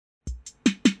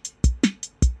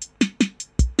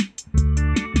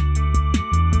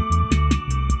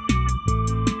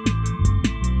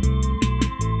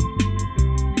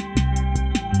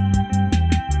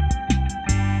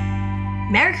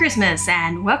Christmas,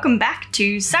 and welcome back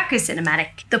to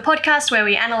Psychocinematic, the podcast where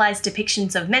we analyse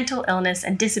depictions of mental illness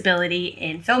and disability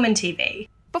in film and TV.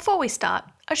 Before we start,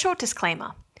 a short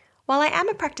disclaimer. While I am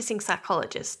a practicing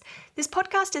psychologist, this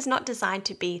podcast is not designed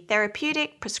to be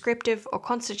therapeutic, prescriptive, or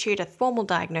constitute a formal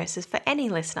diagnosis for any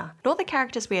listener, nor the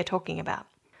characters we are talking about.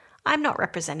 I'm not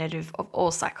representative of all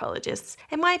psychologists,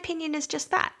 and my opinion is just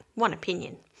that, one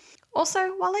opinion. Also,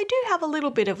 while I do have a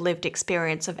little bit of lived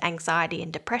experience of anxiety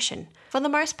and depression, for the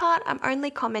most part, I'm only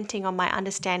commenting on my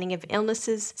understanding of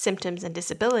illnesses, symptoms, and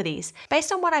disabilities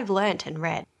based on what I've learnt and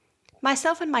read.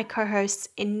 Myself and my co-hosts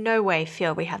in no way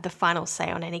feel we have the final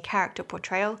say on any character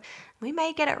portrayal. We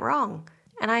may get it wrong,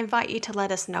 and I invite you to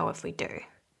let us know if we do.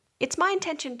 It's my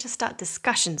intention to start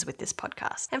discussions with this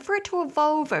podcast and for it to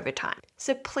evolve over time,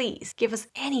 so please give us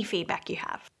any feedback you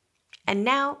have. And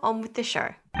now, on with the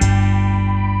show.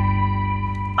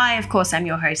 I, of course, am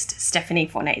your host, Stephanie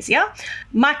Fornasia.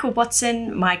 Michael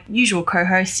Watson, my usual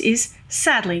co-host, is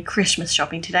sadly Christmas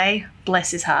shopping today,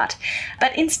 bless his heart.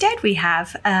 But instead we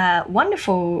have a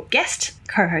wonderful guest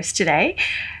co-host today,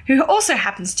 who also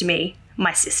happens to be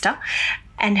my sister,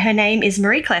 and her name is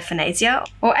Marie-Claire Fornasia,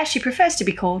 or as she prefers to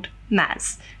be called,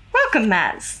 Maz. Welcome,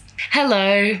 Maz.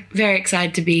 Hello, very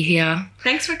excited to be here.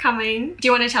 Thanks for coming. Do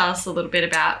you want to tell us a little bit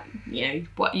about,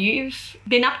 what you've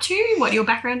been up to, what your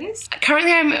background is?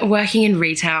 Currently, I'm working in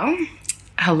retail.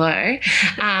 Hello.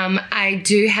 I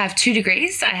do have 2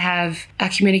 degrees. I have a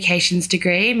communications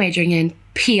degree majoring in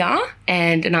PR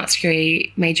and an arts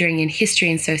degree majoring in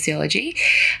history and sociology,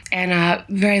 and a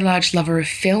very large lover of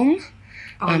film.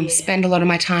 Spend a lot of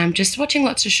my time just watching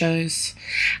lots of shows.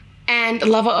 And a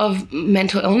lover of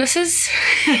mental illnesses.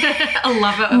 A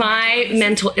lover of my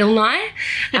mental illness.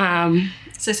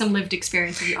 So some lived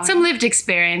experience of your own. Some lived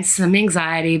experience, some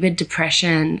anxiety, a bit of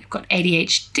depression. I've got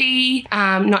ADHD,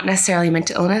 not necessarily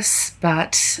mental illness,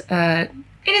 but... I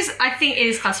think it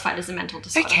is classified as a mental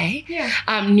disorder. Okay. Yeah.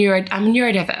 I'm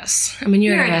neurodiverse. I'm a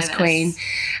neurodiverse queen.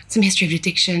 Some history of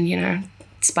addiction,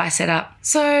 spice it up.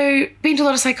 So, been to a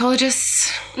lot of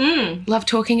psychologists. Love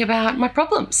talking about my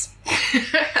problems.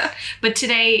 But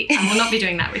today, I will not be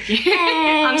doing that with you.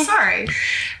 I'm sorry.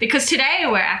 Because today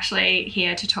we're actually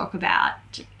here to talk about,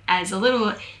 as a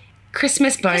little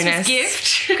Christmas bonus. Christmas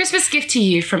gift. Christmas gift to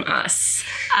you from us.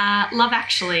 Love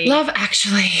Actually. Love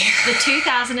Actually. The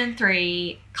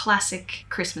 2003 classic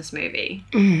Christmas movie,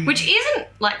 which isn't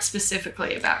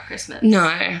specifically about Christmas.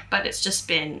 No. But it's just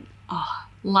been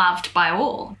loved by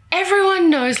all.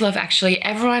 Everyone knows Love Actually.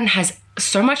 Everyone has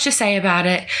so much to say about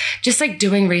it. Just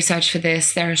doing research for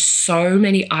this, there are so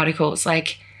many articles,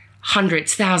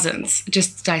 hundreds, thousands,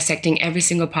 just dissecting every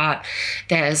single part.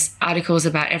 There's articles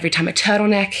about every time a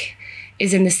turtleneck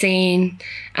is in the scene,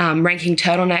 ranking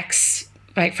turtlenecks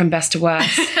from best to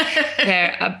worst.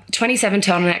 There are 27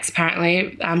 turtlenecks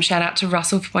apparently. Shout out to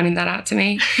Russell for pointing that out to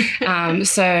me.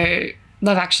 So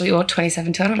Love Actually, or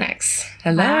 27 turtlenecks.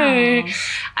 Hello. Wow.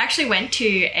 I actually went to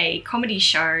a comedy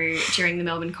show during the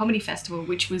Melbourne Comedy Festival,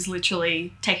 which was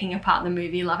literally taking apart the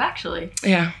movie Love Actually.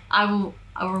 Yeah. I'll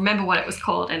remember what it was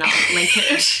called and I'll link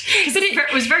it. But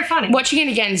it was very funny. Watching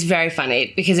it again is very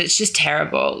funny because it's just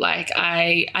terrible.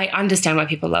 I understand why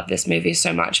people love this movie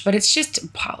so much, but it's just a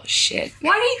pile of shit.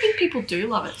 Why do you think people do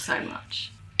love it so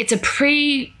much? It's a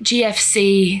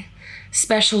pre-GFC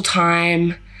special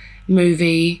time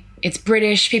movie. It's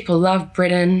British. People love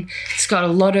Britain. It's got a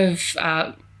lot of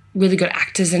really good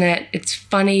actors in it. It's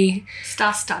funny.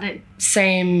 Star-studded.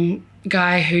 Same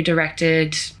guy who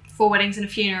directed 4 Weddings and a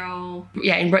Funeral.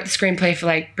 Yeah, and wrote the screenplay for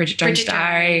Bridget Jones'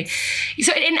 Diary.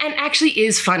 So and actually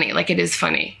is funny. It is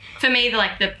funny. For me,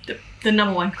 the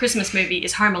number one Christmas movie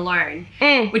is Home Alone,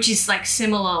 which is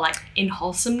similar in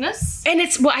wholesomeness. And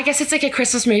I guess it's a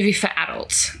Christmas movie for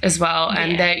adults as well,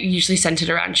 and they're usually centered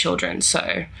around children.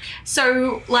 So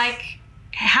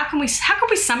how can we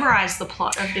summarize the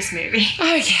plot of this movie?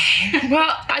 Okay.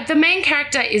 Well, the main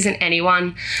character isn't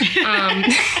anyone.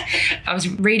 I was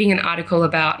reading an article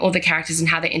about all the characters and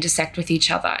how they intersect with each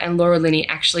other, and Laura Linney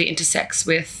actually intersects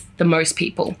with the most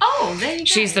people. Oh, there you go.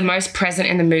 She's the most present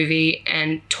in the movie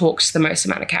and talks the most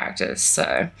amount of characters.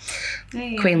 So,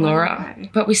 Queen Laura.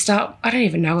 But I don't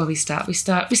even know where we start. We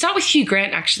start with Hugh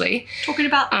Grant, actually. Talking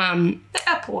about the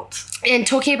airport. And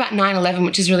talking about 9/11,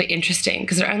 which is really interesting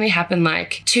because it only happened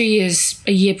 2 years,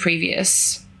 a year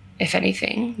previous, if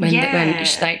anything, when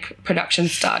production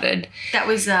started. That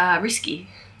was risky.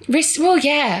 Well,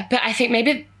 yeah, but I think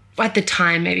maybe at the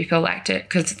time, maybe people liked it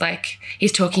because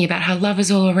he's talking about how love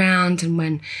is all around, and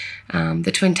when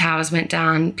the Twin Towers went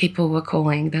down, people were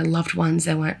calling their loved ones.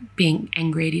 They weren't being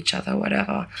angry at each other or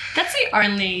whatever. That's the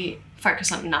only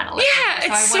focus on 9/11. Yeah,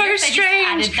 it's so so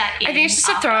strange. That I think it's just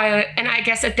a throw, and I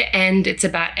guess at the end it's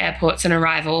about airports and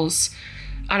arrivals.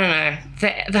 I don't know.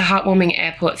 The heartwarming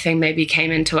airport thing maybe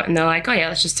came into it, and they're like, oh yeah,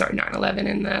 let's just throw 9/11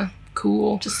 in there.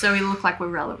 Cool. Just so we look like we're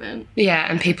relevant. Yeah,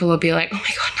 and people will be like, oh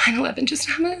my God, 9/11 just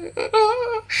happened.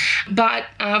 But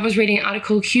I was reading an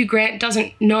article, Hugh Grant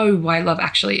doesn't know why Love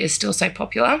Actually is still so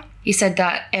popular. He said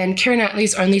that, and Keira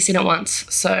Knightley's only seen it once,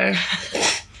 so...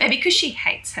 Maybe because she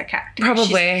hates her character.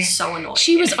 Probably. She's so annoying.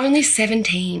 She was only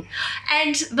 17.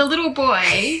 And the little boy...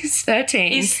 He's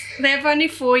 13. They're only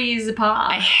 4 years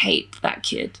apart. I hate that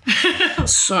kid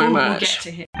so We'll much. get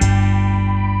to him.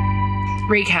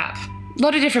 Recap. A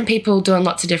lot of different people doing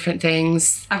lots of different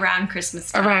things. Around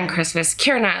Christmas time. Around Christmas.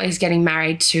 Keira Knightley's getting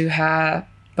married to her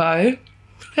beau,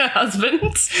 her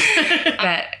husband.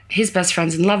 But his best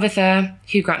friend's in love with her.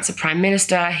 Hugh Grant's a prime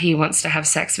minister. He wants to have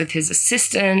sex with his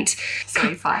assistant. So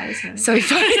he fires her.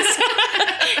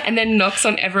 And then knocks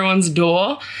on everyone's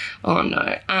door. Oh,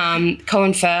 no.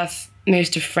 Colin Firth moves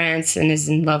to France and is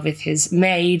in love with his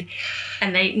maid.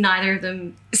 And neither of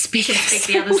them speak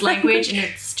the other's language, and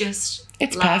it's just...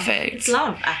 It's love. perfect. It's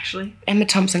love, actually. Emma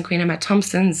Thompson, Queen Emma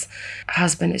Thompson's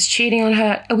husband is cheating on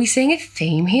her. Are we seeing a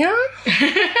theme here?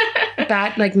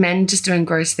 About, like, men just doing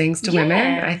gross things to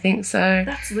women? I think so.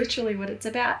 That's literally what it's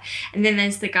about. And then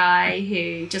there's the guy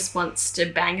who just wants to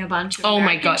bang a bunch of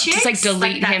my God. chicks. Just, like,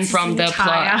 delete him from the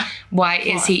entire plot. Why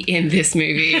is he in this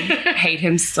movie? Hate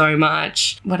him so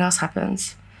much. What else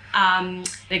happens?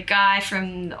 The guy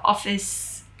from The Office...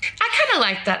 I kind of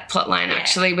like that plot line,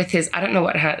 actually, with his... I don't know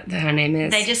what her name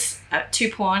is. They just...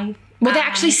 two porn... Well, they're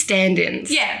actually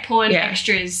stand-ins. Yeah, porn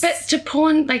extras. But to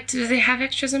porn, like, do they have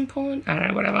extras in porn? I don't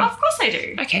know, whatever. Of course they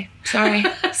do. Okay, sorry.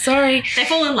 They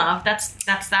fall in love. That's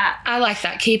that. I like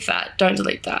that. Keep that. Don't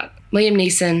delete that. Liam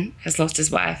Neeson has lost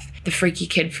his wife. The freaky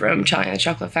kid from Charlie and the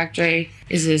Chocolate Factory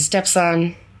is his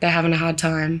stepson. They're having a hard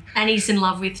time. And he's in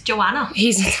love with Joanna.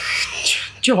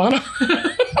 Joanna.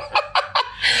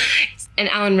 And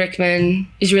Alan Rickman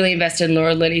is really invested in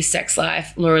Laura Linney's sex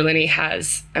life. Laura Linney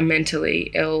has a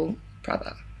mentally ill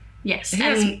brother. Yes,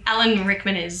 and Alan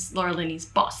Rickman is Laura Linney's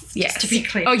boss, just to be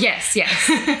clear. Oh, yes.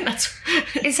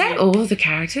 Is that all of the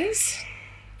characters?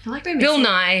 I feel like we're Bill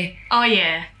Nye. Oh,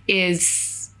 yeah.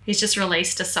 He's just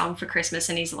released a song for Christmas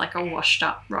and he's like a washed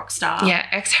up rock star. Yeah,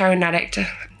 ex-heroin addict,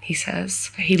 he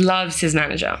says. He loves his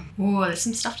manager. Oh, there's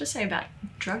some stuff to say about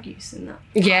drug use in that.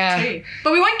 Yeah. Too.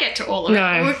 But we won't get to all of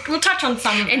it. We'll touch on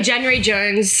some of it. And January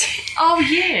Jones. Oh,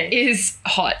 yeah. Is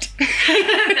hot.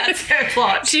 That's her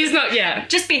plot. She's not,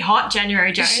 Just be hot,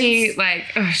 January Jones. She,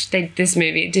 this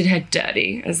movie did her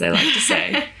dirty, as they like to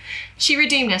say. She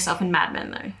redeemed herself in Mad Men,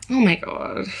 though. Oh, my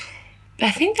God. I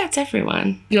think that's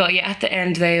everyone. Well, yeah, at the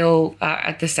end, they all are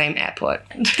at the same airport.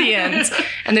 At the end.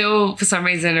 And they all, for some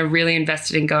reason, are really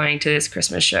invested in going to this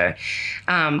Christmas show.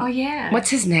 Oh, yeah. What's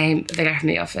his name? The guy from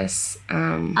The Office.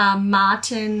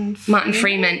 Martin Freeman. Martin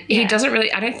Freeman. Yeah. He doesn't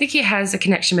really... I don't think he has a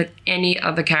connection with any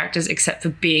other characters except for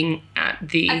being at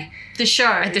the show.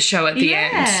 At the show at the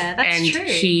end. Yeah, that's true.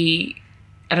 And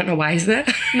I don't know why he's there.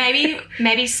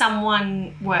 Maybe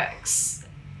someone works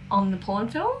on the porn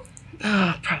film?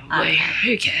 Oh, probably.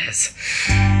 Who cares?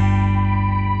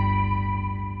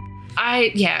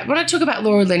 I want to talk about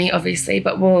Laura Linney, obviously,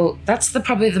 but that's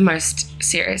probably the most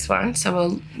serious one.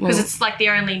 So because it's like the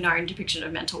only known depiction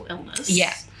of mental illness.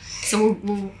 Yeah. So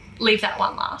we'll leave that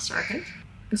one last, I reckon.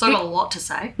 Because I've got a lot to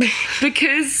say.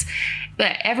 Because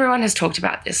everyone has talked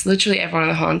about this, literally everyone in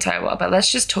the whole entire world, but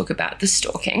let's just talk about the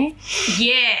stalking.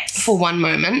 Yes. For one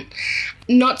moment.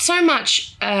 Not so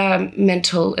much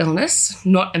mental illness,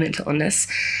 not a mental illness,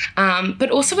 but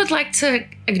also would like to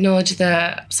acknowledge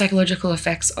the psychological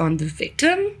effects on the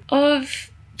victim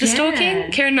of the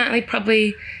stalking. Keira Knightley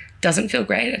probably doesn't feel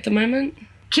great at the moment.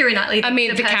 Keira Knightley. I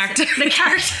mean, the character. The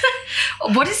character.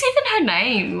 What is even her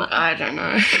name? I don't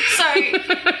know.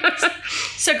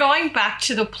 So going back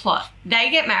to the plot, they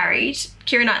get married.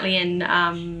 Keira Knightley and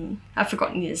I've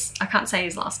forgotten I can't say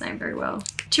his last name very well.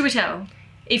 Chiwetel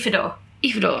Ejiofor.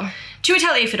 Chiwetel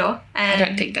Ejiofor. I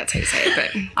don't think that's how you say it,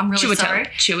 but I'm really sorry.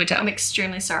 Chiwetel. I'm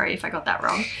extremely sorry if I got that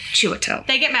wrong. Chiwetel.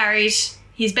 They get married.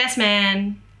 His best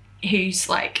man, who's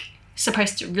like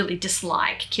supposed to really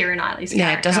dislike Keira Knightley's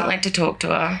character. Yeah, doesn't like to talk to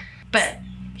her. But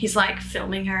he's like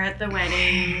filming her at the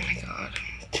wedding. Oh my God.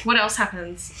 What else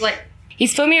happens?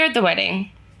 He's filming her at the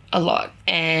wedding a lot,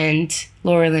 and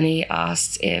Laura Linney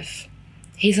asks if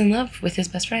he's in love with his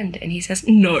best friend, and he says,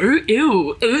 no,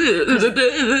 ew.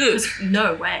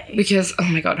 No way. Because, oh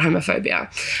my God, homophobia.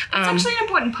 It's actually an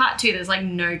important part too. There's like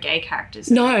no gay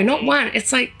characters. No, not one.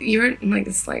 It's like,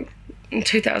 it's like in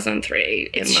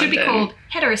 2003 in London. It should be called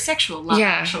heterosexual love,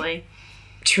 actually.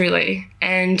 truly.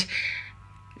 And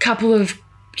a couple of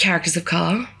characters of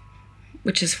colour,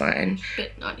 which is fine.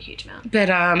 But not a huge amount. But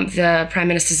the Prime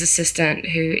Minister's assistant,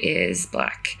 who is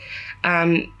black,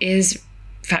 is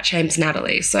fat shames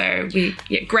Natalie. So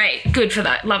great. Good for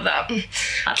that. Love that.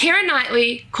 Keira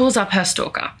Knightley calls up her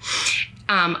stalker,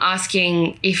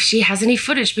 asking if she has any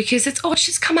footage because it's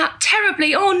she's come out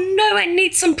terribly. Oh no, I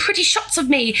need some pretty shots of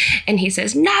me. And he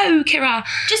says, no, Keira.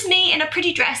 Just me in a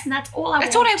pretty dress and that's all I want.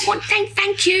 That's all I want.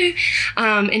 Thank you.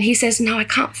 And he says, no, I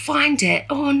can't find it.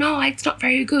 Oh no, it's not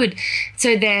very good.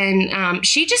 So then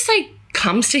she just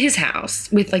comes to his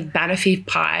house with banoffee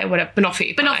pie.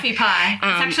 It's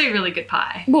actually a really good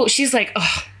pie. Well, she's like,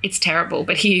 oh, it's terrible,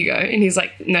 but here you go. And he's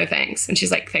like, no thanks. And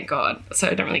she's like, thank God. So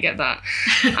I don't really get that.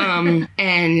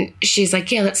 And she's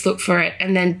like, yeah, let's look for it.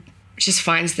 And then just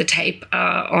finds the tape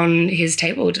on his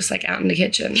table, just out in the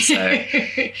kitchen. So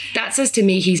that says to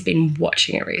me he's been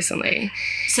watching it recently.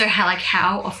 So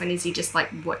how often is he just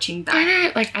watching that? I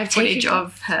know, I've footage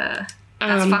of her?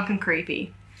 That's fucking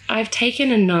creepy. I've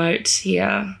taken a note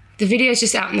here. The video's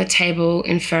just out on the table,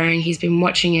 inferring he's been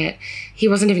watching it. He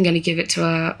wasn't even going to give it to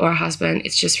her or her husband.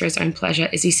 It's just for his own pleasure.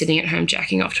 Is he sitting at home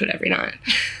jacking off to it every night?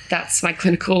 That's my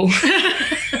clinical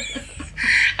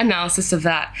analysis of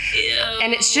that. Ew.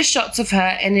 And it's just shots of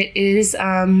her, and it is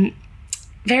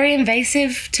very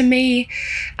invasive to me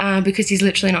because he's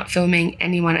literally not filming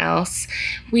anyone else.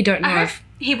 We don't know if...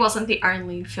 He wasn't the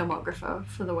only filmographer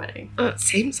for the wedding. Oh, it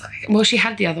seems like. Well, she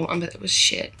had the other one, but it was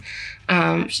shit.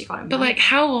 She got him. But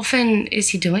how often is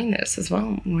he doing this as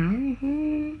well?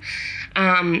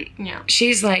 Yeah.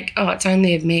 She's like, oh, it's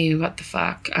only of me. What the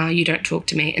fuck? You don't talk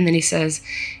to me. And then he says,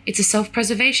 it's a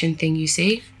self-preservation thing, you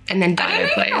see. And then Dido plays.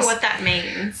 I don't even know what that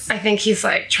means. I think he's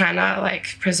trying to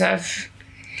preserve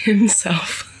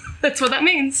himself. That's what that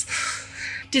means.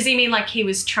 Does he mean he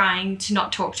was trying to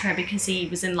not talk to her because he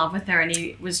was in love with her and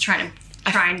he was trying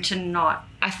to not...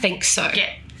 I think so.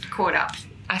 ...get caught up?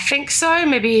 I think so.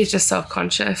 Maybe he's just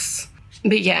self-conscious.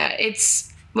 But yeah,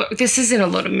 look, this is in a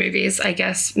lot of movies, I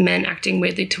guess, men acting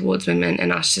weirdly towards women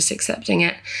and us just accepting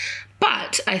it.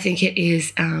 But I think it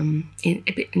is a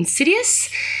bit insidious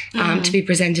to be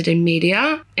presented in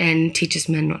media and teaches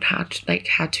men not how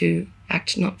to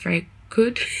act not very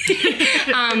good.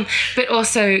 But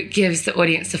also gives the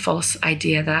audience the false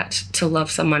idea that to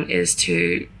love someone is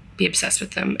to be obsessed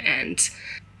with them and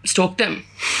stalk them.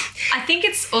 I think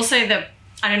it's also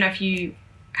I don't know if you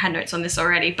had notes on this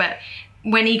already, but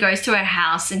when he goes to her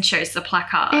house and shows the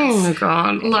placards. Oh my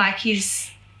God.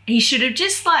 He should have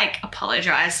just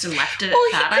apologized and left it at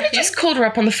that. He could have just called her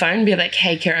up on the phone and be like,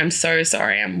 hey, Keira, I'm so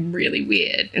sorry. I'm really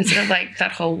weird. Instead of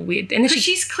that whole weird. Because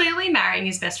she's clearly marrying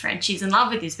his best friend. She's in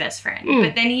love with his best friend.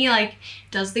 But then he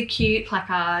does the cute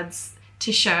placards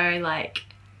to show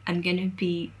I'm going to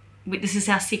be, this is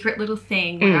our secret little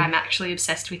thing where I'm actually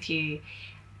obsessed with you.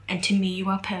 And to me, you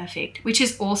are perfect. Which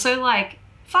is also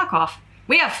fuck off.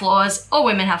 We have flaws. All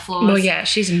women have flaws. Well, yeah,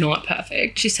 she's not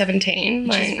perfect. She's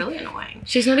 17. She's really annoying.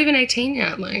 She's not even 18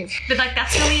 yet. But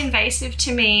that's really invasive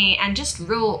to me and just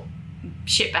real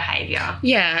shit behaviour.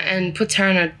 Yeah, and puts her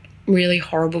in a really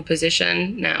horrible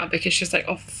position now because she's like,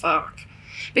 oh, fuck.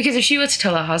 Because if she were to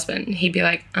tell her husband, he'd be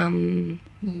like,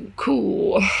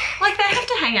 cool. They have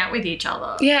to hang out with each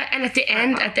other. Yeah, and at the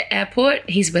end, at the airport,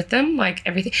 he's with them,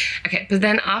 everything. Okay, but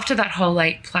then after that whole,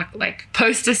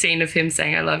 poster scene of him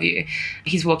saying, I love you,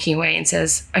 he's walking away and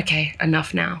says, okay,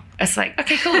 enough now. It's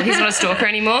okay, cool. He's not a stalker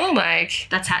anymore.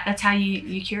 That's how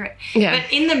you cure it. Yeah.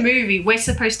 But in the movie, we're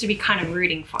supposed to be kind of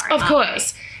rooting for it. Of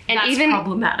course. And that's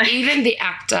problematic. Even the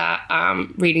actor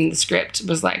reading the script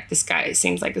was like, this guy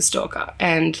seems like a stalker.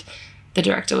 And the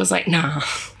director was like, nah,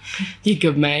 you're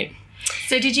good, mate.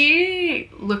 So did you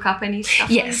look up any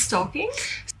stuff on stalking?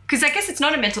 Because I guess it's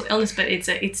not a mental illness, but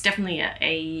it's definitely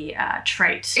a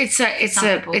trait. It's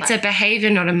a behaviour,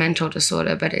 not a mental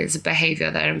disorder, but it's a behaviour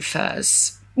that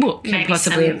infers... Well, can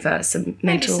possibly infer some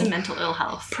mental ill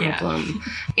health problem.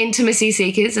 Yeah. Intimacy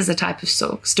seekers is a type of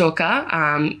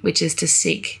stalker, which is to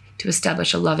seek to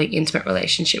establish a loving, intimate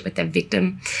relationship with their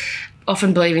victim,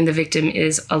 often believing the victim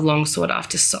is a long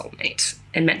sought-after soulmate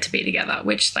and meant to be together,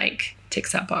 which,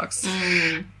 ticks that box.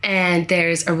 And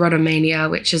there's erotomania,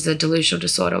 which is a delusional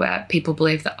disorder where people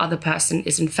believe the other person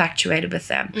is infatuated with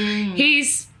them.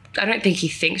 I don't think he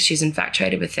thinks she's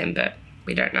infatuated with him, but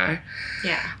we don't know.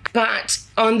 Yeah. But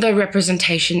on the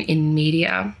representation in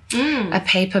media, a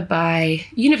paper by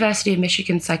University of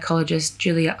Michigan psychologist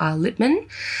Julia R. Littman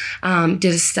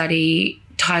did a study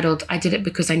titled I Did It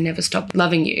Because I Never Stopped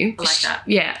Loving You. I like that.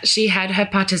 Yeah, she had her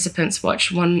participants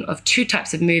watch one of two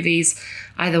types of movies,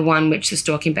 either one which the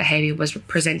stalking behaviour was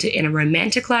presented in a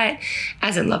romantic light,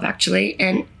 as in Love Actually,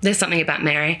 and There's Something About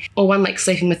Mary, or one like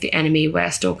Sleeping with the Enemy,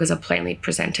 where stalkers are plainly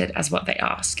presented as what they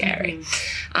are, scary.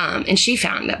 And she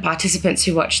found that participants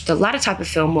who watched the latter type of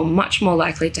film were much more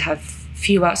likely to have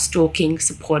fewer stalking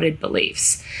supported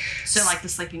beliefs. So like the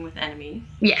Sleeping with the Enemy.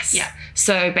 Yes. Yeah.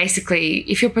 So basically,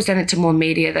 if you're presented to more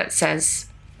media that says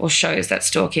or shows that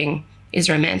stalking is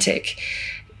romantic,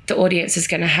 the audience is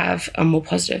going to have a more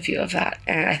positive view of that.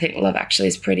 And I think Love Actually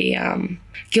is pretty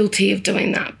guilty of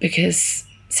doing that, because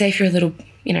say if you're a little,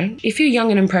 if you're young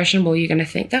and impressionable, you're going to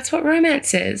think that's what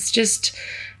romance is, just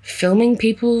filming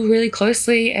people really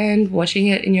closely and watching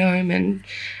it in your home and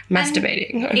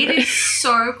masturbating. And it is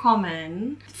so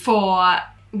common for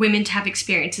women to have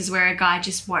experiences where a guy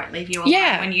just won't leave you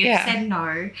alone when you've said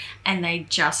no, and they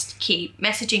just keep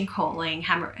messaging, calling,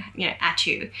 hammer, at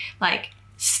you, like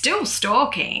still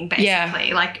stalking,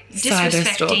 basically, like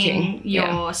disrespecting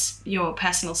your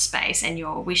personal space and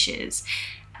your wishes.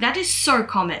 That is so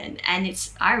common, and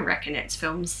I reckon it's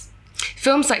films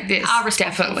like this are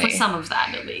responsible definitely for some of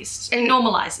that, at least. And it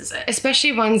normalizes it,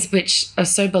 especially ones which are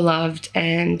so beloved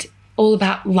and all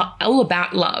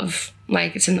about love.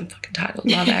 Like it's in the fucking title,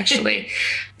 Love Actually.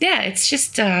 Yeah, it's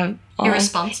just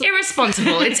irresponsible. It's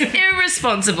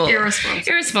irresponsible.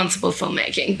 Irresponsible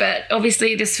filmmaking. But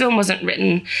obviously, this film wasn't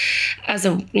written as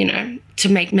to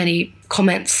make many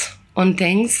comments on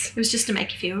things. It was just to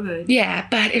make you feel good. Yeah,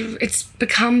 but it's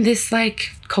become this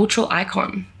like cultural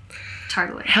icon.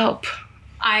 Totally. Help.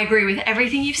 I agree with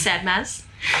everything you've said, Maz.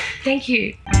 Thank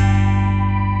you.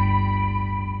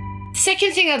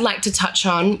 Second thing I'd like to touch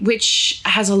on, which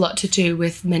has a lot to do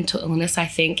with mental illness, I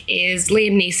think, is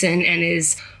Liam Neeson and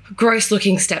his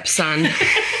gross-looking stepson.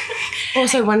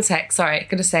 Also, one sec, sorry,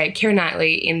 gotta say, Keira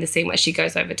Knightley in the scene where she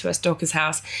goes over to her stalker's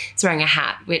house is wearing a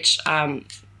hat, which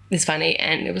is funny,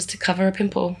 and it was to cover a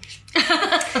pimple.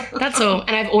 That's all.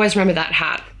 And I've always remembered that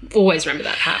hat.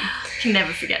 Can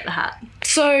never forget the hat.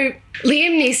 So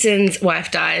Liam Neeson's wife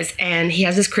dies, and he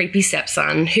has this creepy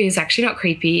stepson who's actually not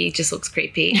creepy, he just looks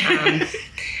creepy.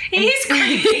 He is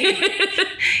creepy.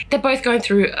 They're both going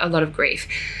through a lot of grief.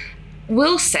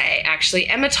 We'll say, actually,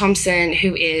 Emma Thompson,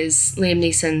 who is Liam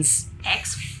Neeson's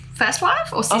First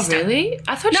wife or sister? Oh, really?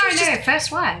 I thought she was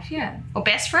first wife, yeah. Or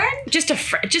best friend? Just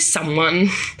someone.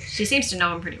 She seems to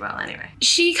know him pretty well anyway.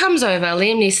 She comes over,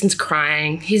 Liam Neeson's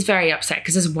crying. He's very upset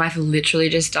because his wife literally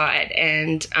just died,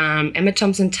 and Emma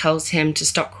Thompson tells him to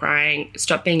stop crying,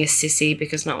 stop being a sissy,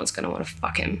 because no one's going to want to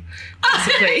fuck him,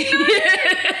 basically.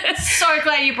 So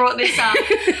glad you brought this up.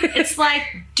 It's like,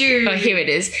 dude. Oh, here it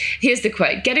is. Here's the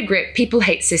quote. Get a grip. People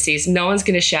hate sissies. No one's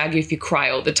going to shag you if you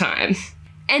cry all the time.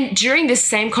 And during this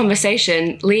same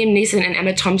conversation, Liam Neeson and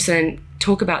Emma Thompson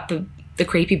talk about the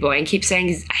creepy boy and keep saying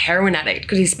he's a heroin addict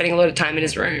because he's spending a lot of time in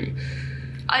his room.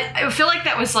 I feel like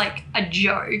that was like a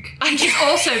joke. It's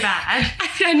also bad.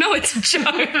 I know it's a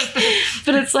joke.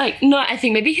 But it's like, no, I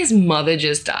think maybe his mother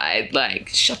just died. Like,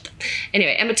 shut up.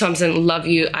 Anyway, Emma Thompson, love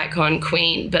you, icon,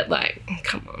 queen, but like,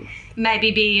 come on.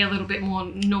 Maybe be a little bit more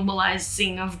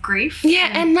normalizing of grief. Yeah,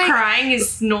 and like crying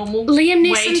is normal. Liam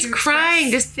Neeson's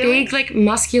crying. This big, like,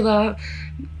 masculine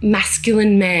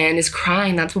man is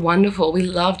crying. That's wonderful. We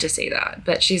love to see that.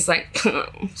 But she's like,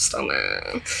 stop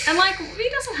it. And like, he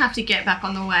doesn't have to get back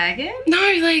on the wagon. No,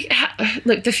 like,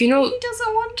 look, the funeral. He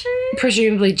doesn't want to.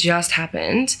 Presumably just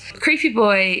happened. Creepy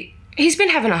boy. He's been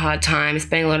having a hard time,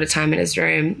 spending a lot of time in his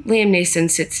room. Liam Neeson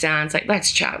sits down, is like,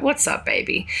 let's chat. What's up,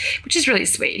 baby? Which is really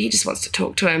sweet. He just wants to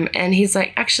talk to him. And he's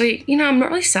like, actually, I'm not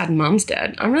really sad Mum's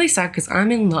dead. I'm really sad because I'm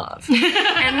in love.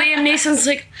 And Liam Neeson's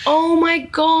like, oh my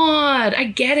God, I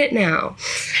get it now.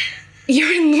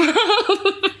 You're in love.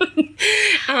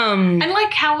 And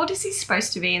like, how old is he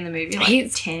supposed to be in the movie? Like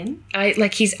he's 10?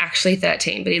 He's actually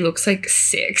 13, but he looks like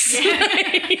 6.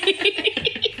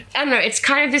 I don't know, it's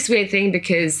kind of this weird thing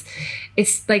because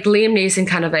it's like Liam Neeson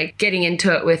kind of like getting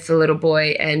into it with the little boy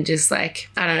and just like,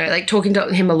 I don't know, like talking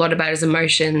to him a lot about his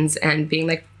emotions and being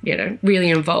like, really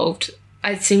involved.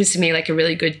 It seems to me like a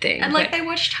really good thing. And like they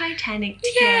watch Titanic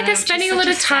together. Yeah, they're spending a lot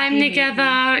of time together,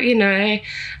 Can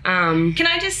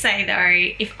I just say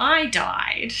though, if I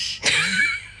died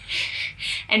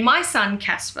and my son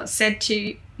Casper said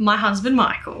to my husband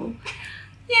Michael,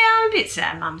 yeah, I'm a bit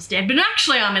sad Mum's dead, but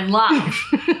actually I'm in love,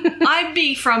 I'd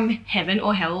be from heaven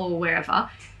or hell or wherever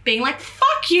being like,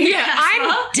 fuck you, Casper.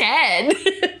 I'm dead.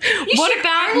 What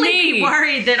about me? You should only be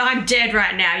worried that I'm dead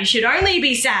right now. You should only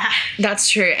be sad. That's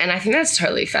true, and I think that's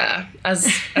totally fair. As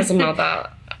a mother,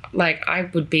 like, I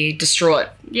would be distraught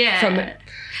from it.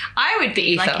 I would be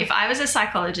ether. like, if I was a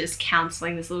psychologist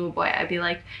counseling this little boy, I'd be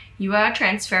like, you are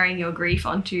transferring your grief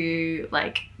onto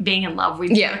like being in love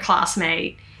with your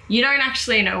classmate. You don't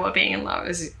actually know what being in love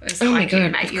is Oh like, my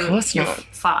God, mate. of course You're not.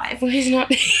 5. Well, he's not.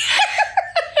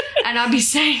 And I'd be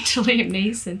saying to Liam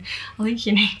Neeson, I think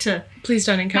you need to Please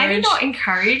don't encourage. maybe not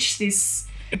encourage this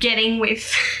getting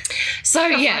with So,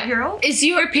 a yeah, 5-year-old. is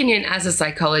your opinion as a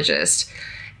psychologist,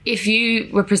 if you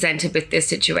were presented with this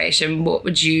situation, what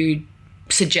would you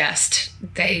suggest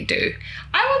they do?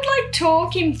 I would like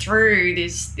talk him through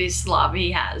this love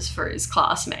he has for his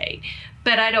classmate.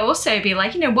 But I'd also be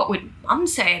like, what would mum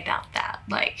say about that?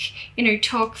 Like,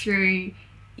 talk through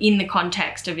in the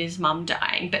context of his mum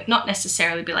dying, but not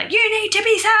necessarily be like, you need to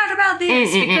be sad about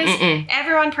this, because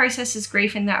everyone processes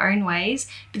grief in their own ways.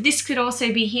 But this could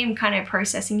also be him kind of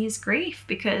processing his grief,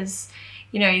 because,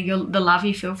 the love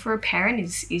you feel for a parent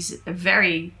is a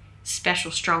very special,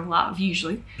 strong love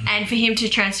usually. And for him to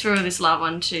transfer this love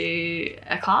onto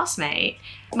a classmate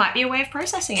might be a way of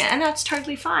processing it, and that's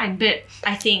totally fine. But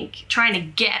I think trying to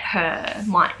get her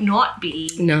might not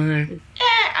be. No.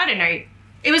 I don't know.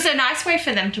 It was a nice way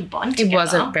for them to bond together. It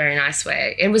was a very nice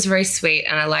way. It was very sweet,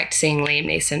 and I liked seeing Liam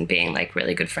Neeson being like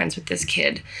really good friends with this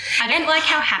kid. I don't like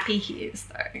how happy he is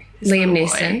though. Liam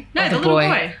Neeson? No, Or the little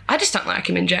boy. I just don't like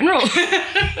him in general.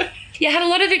 Yeah, I had a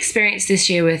lot of experience this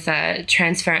year with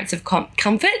transference of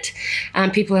comfort.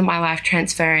 People in my life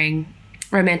transferring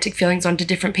romantic feelings onto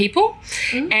different people.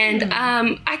 And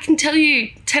I can tell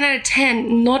you 10 out of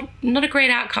 10, not a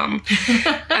great outcome.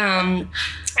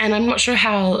 And I'm not sure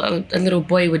how a little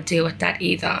boy would deal with that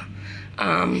either.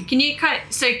 Can you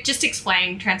just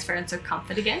explain transference of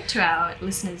comfort again to our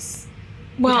listeners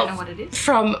who Well, don't know what it is?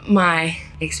 from my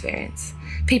experience,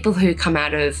 people who come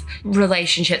out of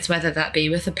relationships, whether that be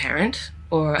with a parent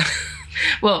or,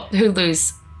 who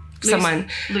lose someone.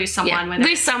 Lose someone when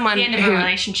lose someone the end of who- a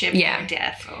relationship yeah. or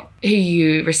death. Or... who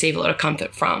you receive a lot of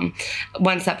comfort from.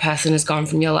 Once that person is gone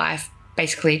from your life,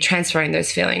 basically transferring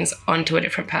those feelings onto a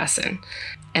different person,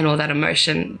 and all that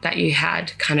emotion that you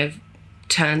had kind of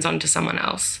turns onto someone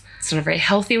else. It's not a very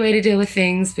healthy way to deal with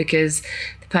things, because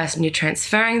the person you're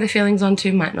transferring the feelings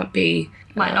onto might not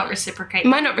reciprocate.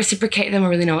 might not reciprocate them or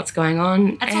really know what's going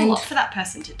on. That's a lot for that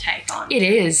person to take on. It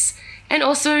is. And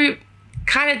also,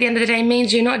 kind of at the end of the day,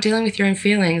 means you're not dealing with your own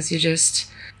feelings.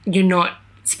 You're not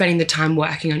spending the time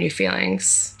working on your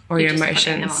feelings or You're your just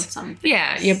putting them emotions. on something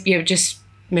Yeah, else. you're just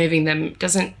moving them.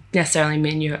 Doesn't necessarily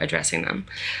mean you're addressing them.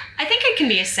 I think it can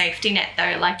be a safety net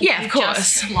though. Like if Yeah, of you've course.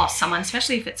 just lost someone,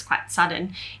 especially if it's quite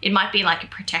sudden, it might be like a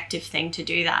protective thing to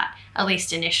do that, at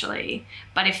least initially.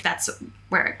 But if that's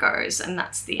where it goes and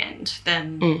that's the end,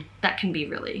 then that can be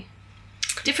really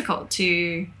difficult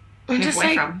to move Just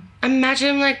away from.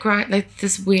 imagine like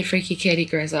this weird freaky kid, he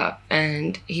grows up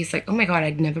and he's like, oh my God,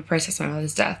 I'd never processed my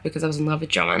mother's death because I was in love with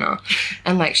Joanna.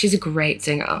 And like, she's a great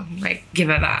singer, like give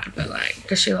her that. But like,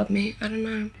 does she love me? I don't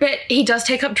know. But he does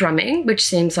take up drumming, which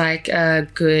seems like a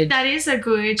good That is a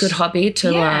good hobby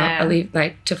to Yeah.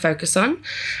 to focus on.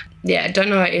 Yeah, I don't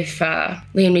know if Liam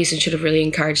Neeson should have really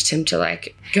encouraged him to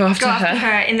like go after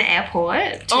her. in the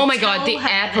airport. to Oh my God, tell the her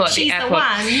that airport, she's the airport.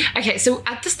 one. Okay, so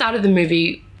at the start of the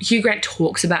movie, Hugh Grant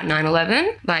talks about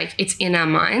 9/11, like it's in our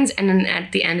minds, and then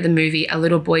at the end of the movie, a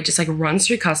little boy just like runs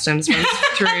through customs, runs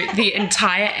through the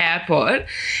entire airport,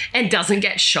 and doesn't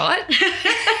get shot,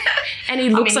 and he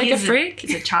looks like a freak.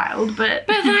 He's a child, but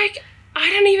Like, I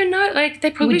don't even know. Like,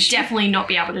 they probably would should. definitely not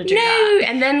be able to do that. No,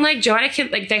 and then like Joanna can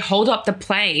like they hold up the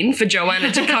plane for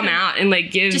Joanna to come out and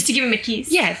like give Just to give him a kiss.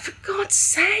 yeah, for God's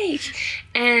sake.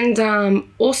 And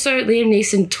also Liam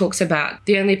Neeson talks about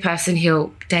the only person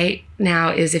he'll date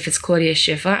now is if it's Claudia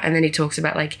Schiffer, and then he talks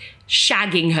about like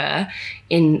shagging her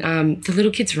in the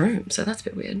little kid's room. So that's a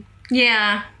bit weird.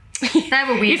 Yeah. They have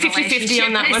a weird You're 50-50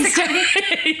 on that one. basically.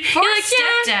 For You're a like,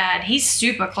 yeah. stepdad, he's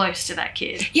super close to that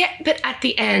kid. Yeah, but at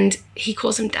the end, he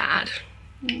calls him dad.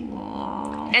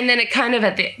 Aww. And then it kind of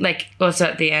at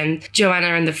the end, Joanna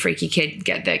and the freaky kid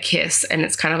get their kiss, and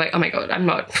it's kind of like, oh my God,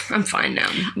 I'm fine now.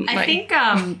 I think,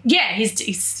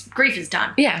 his grief is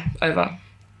done. Yeah, over.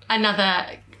 Another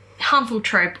harmful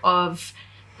trope of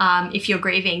if you're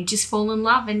grieving, just fall in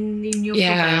love and then you'll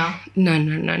feel better. No.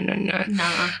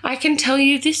 No. I can tell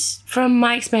you this from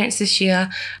my experience this year.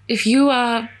 If you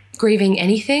are grieving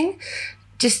anything,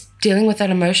 just dealing with that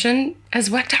emotion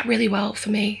has worked out really well for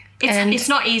me. It's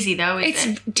not easy though, is It's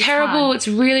it? terrible. hard. It's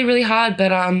really, really hard.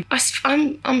 But I'm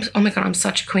oh my God, I'm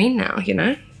such a queen now, you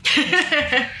know?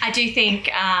 I do think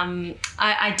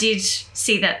I did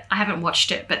see that. I haven't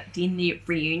watched it, but in the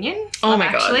reunion, Oh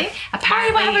my God.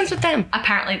 apparently, What happens with them?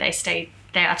 apparently they stayed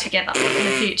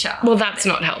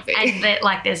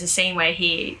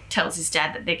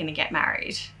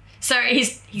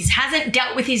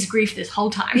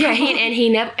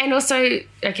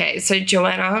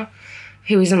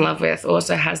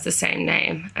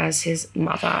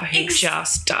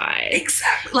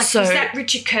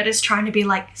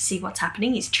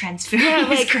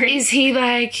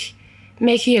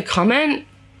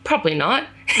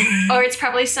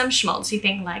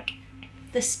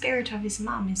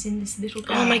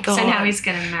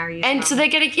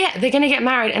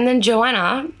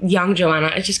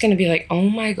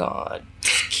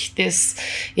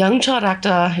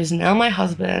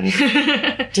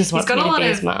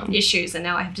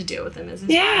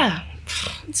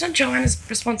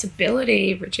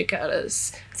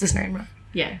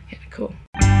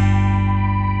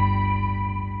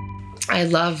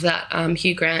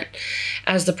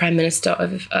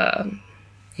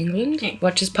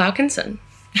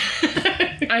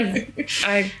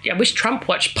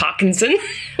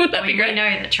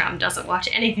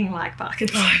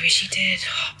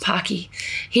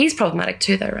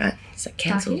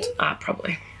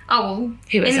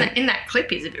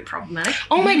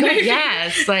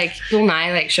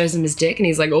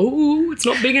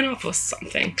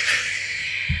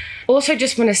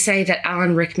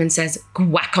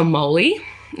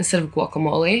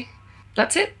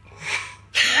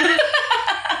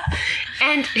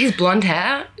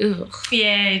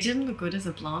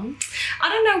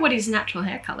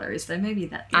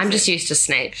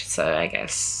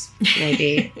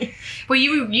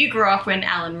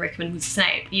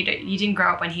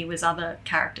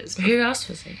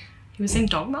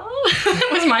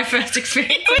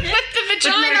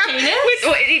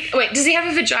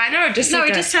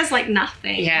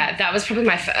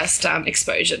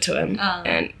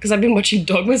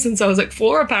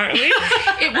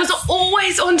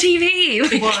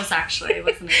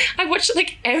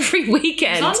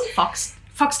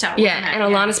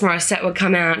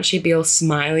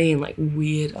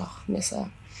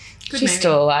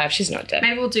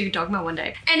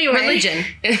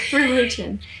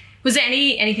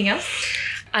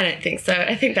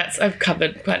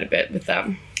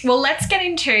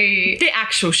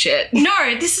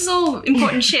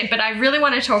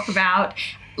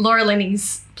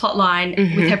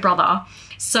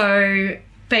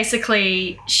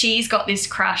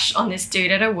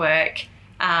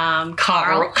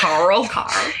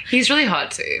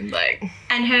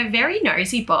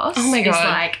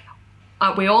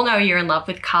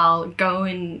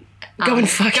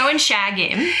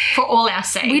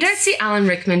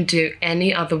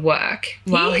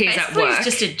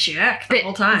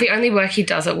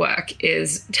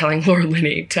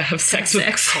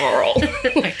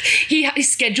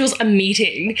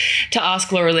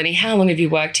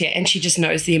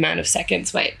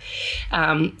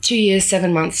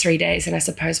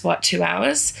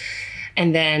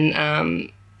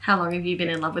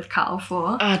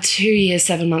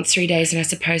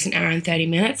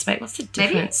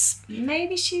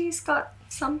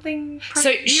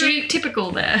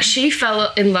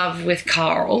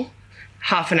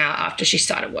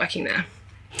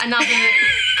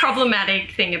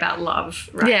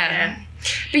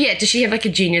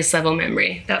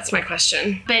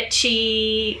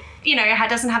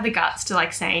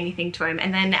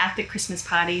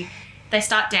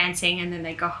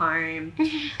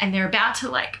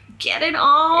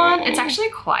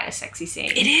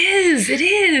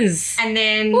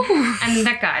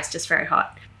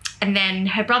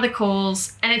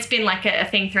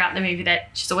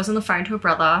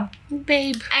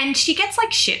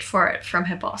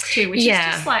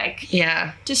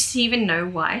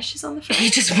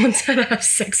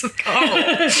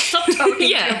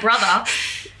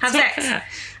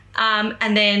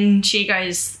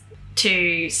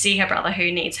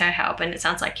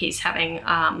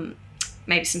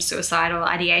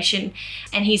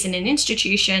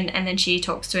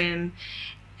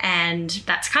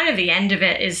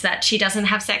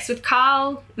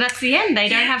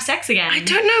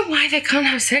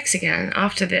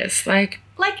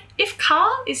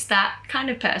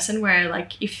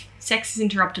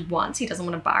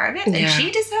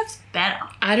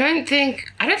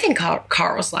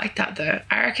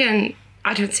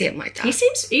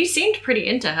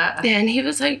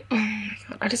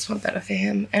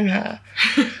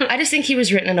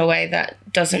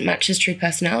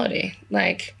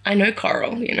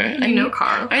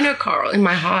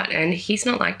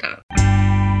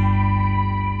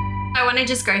I want to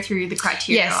just go through the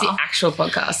criteria. Yes, the actual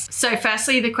podcast. So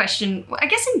firstly, the question, I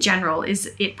guess in general,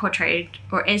 is it portrayed,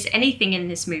 or is anything in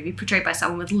this movie portrayed by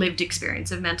someone with lived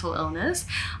experience of mental illness?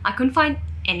 I couldn't find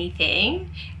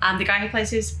anything. The guy who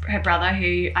plays her brother,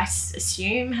 who I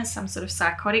assume has some sort of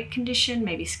psychotic condition,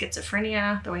 maybe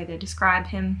schizophrenia, the way they describe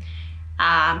him.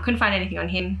 Couldn't find anything on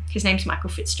him. His name's Michael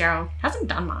Fitzgerald. Hasn't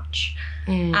done much.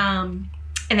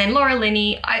 And then Laura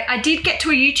Linney, I did get to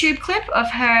a YouTube clip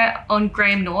of her on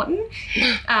Graham Norton,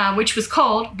 which was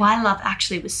called Why Love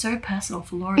Actually Was So Personal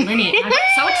for Laura Linney. And I got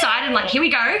so excited, like, here we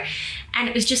go. And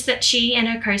it was just that she and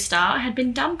her co-star had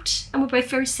been dumped and were both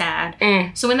very sad.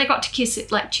 So when they got to kiss,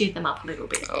 it like cheered them up a little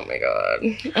bit. Oh my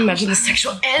God. Imagine the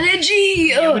sexual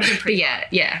energy.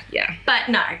 Yeah, yeah. But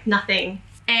no, nothing.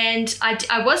 And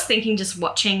I was thinking, just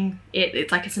watching it,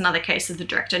 it's like it's another case of the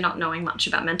director not knowing much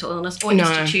about mental illness or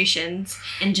institutions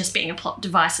and just being a plot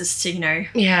device as to, you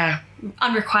know,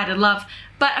 unrequited love.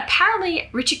 But apparently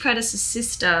Richard Curtis's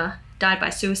sister died by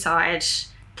suicide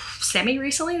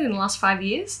semi-recently in the last 5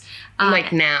 years.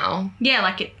 Like now? Yeah,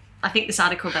 like I think this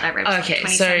article that I read was like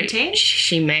 2017. So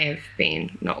she may have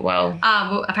been not well.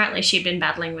 Well, apparently she'd been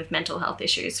battling with mental health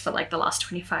issues for like the last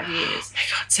 25 years. Oh my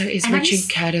God. So is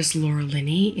Richard Curtis Laura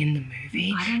Linney in the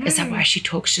movie? I don't know. Is that why she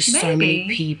talks to so many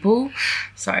people?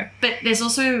 So. But there's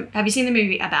also, have you seen the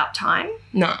movie About Time?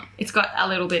 No. It's got a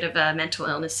little bit of a mental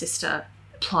illness sister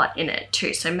plot in it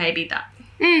too. So maybe that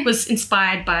was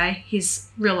inspired by his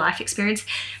real life experience.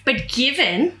 But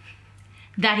given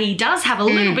that he does have a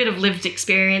little bit of lived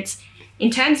experience, in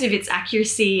terms of its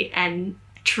accuracy and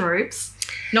tropes,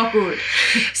 not good.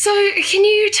 So can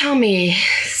you tell me,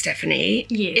 Stephanie,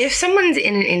 yes, if someone's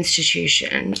in an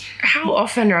institution, how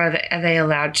often are they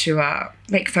allowed to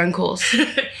make phone calls?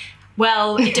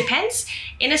 Well, it depends.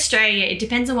 In Australia, it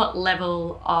depends on what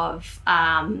level of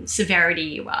severity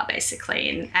you are, basically.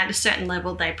 And at a certain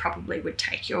level, they probably would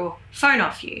take your phone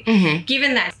off you.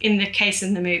 Given that, in the case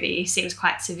in the movie, he seems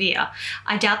quite severe,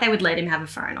 I doubt they would let him have a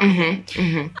phone on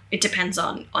him. It depends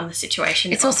on the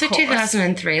situation. It's also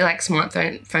 2003, like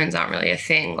smartphones aren't really a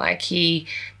thing. Like he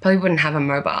probably wouldn't have a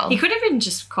mobile. He could have been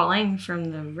just calling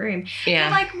from the room. Yeah.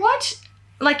 But like what?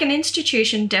 Like an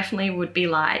institution definitely would be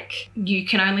like, you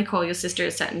can only call your sister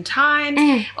at certain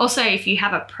times. Also, if you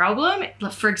have a problem,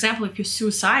 for example, if you're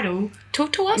suicidal,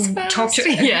 talk to us first. Talk to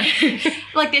Yeah.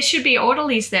 Like there should be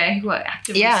orderlies there who are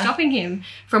actively stopping him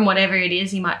from whatever it is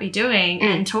he might be doing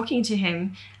and talking to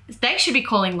him. They should be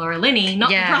calling Laura Linney, not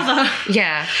the brother.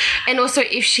 Yeah. And also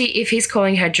if he's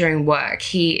calling her during work,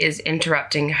 he is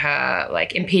interrupting her,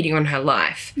 like impeding on her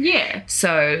life. Yeah.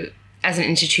 So as an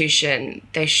institution,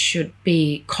 they should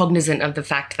be cognizant of the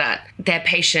fact that their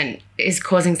patient is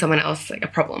causing someone else like a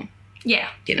problem. Yeah.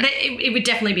 You know? It would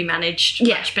definitely be managed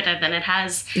much better than it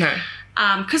has. No.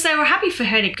 Because they were happy for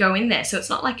her to go in there. So it's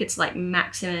not like it's like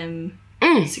maximum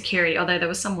security, although there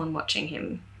was someone watching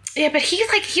him. Yeah, but he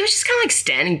was just kind of like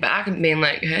standing back and being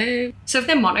like, hey. So if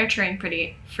they're monitoring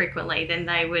pretty frequently, then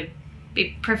they would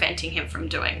be preventing him from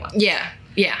doing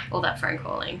all that phone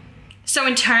calling. So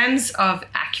in terms of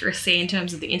accuracy, in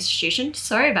terms of the institution,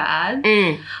 so bad.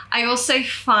 I also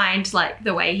find like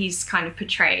the way he's kind of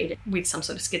portrayed with some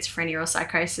sort of schizophrenia or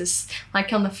psychosis,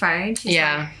 like on the phone. He's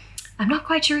like, I'm not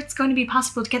quite sure it's going to be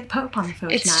possible to get the Pope on the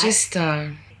phone tonight. It's just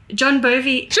John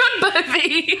Bovey.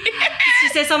 She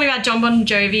says something about John Bon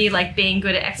Jovi like being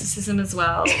good at exorcism as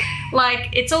well. Like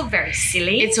it's all very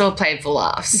silly. It's all played for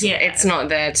laughs. Yeah. It's not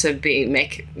there to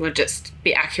just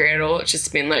be accurate at all. It's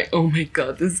just been like, oh my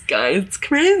God, this guy is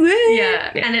crazy.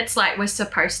 Yeah. And it's like we're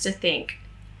supposed to think,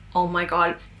 oh my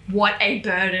God, what a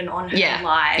burden on her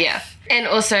life. Yeah. And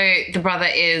also the brother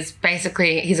is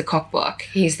basically, he's a cockblock.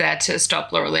 He's there to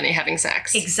stop Laura Linney having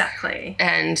sex. Exactly.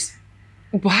 And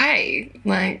why?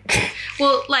 Like,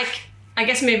 well, like, I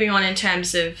guess moving on in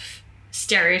terms of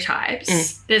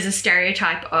stereotypes, there's a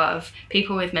stereotype of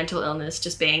people with mental illness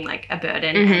just being like a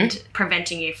burden and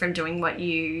preventing you from doing what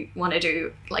you want to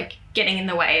do, like getting in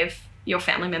the way of your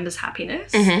family member's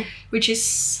happiness, which is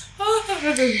so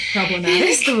problematic. It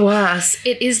is the worst.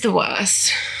 It is the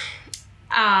worst.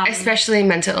 Especially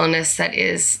mental illness that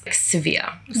is like, severe,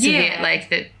 like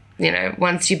that. You know,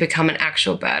 once you become an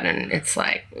actual burden, it's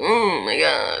like, oh my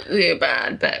God, you're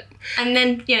bad. And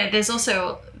then, you know, there's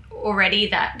also already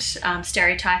that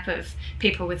stereotype of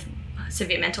people with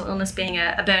severe mental illness being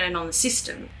a burden on the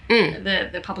system,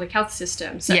 the public health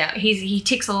system. So he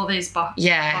ticks all those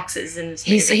boxes in this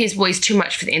movie. He's too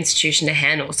much for the institution to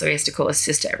handle, so he has to call his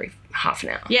sister every half an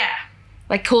hour. Yeah.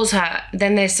 Like calls her,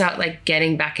 then they start like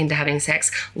getting back into having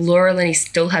sex. Laura Linney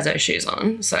still has her shoes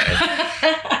on, so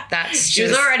that's she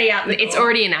was already out the door. It's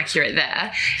already inaccurate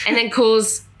there. And then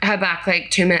calls her back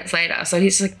like 2 minutes later. So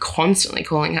he's like constantly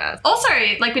calling her. Also,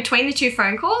 like between the 2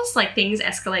 phone calls, like things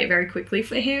escalate very quickly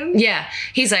for him. Yeah.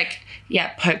 He's like,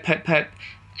 yeah, pope.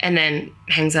 And then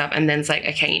hangs up and then's like,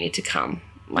 okay, you need to come.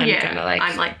 I'm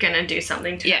gonna do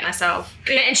something to hurt myself.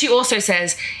 And she also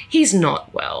says, he's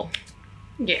not well.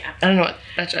 Yeah. I don't know what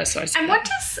that's just. And what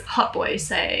does Hot Boy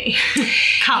say?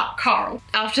 Carl.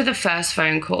 After the first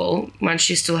phone call, when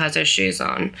she still has her shoes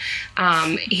on,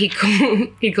 he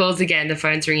calls again, the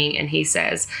phone's ringing, and he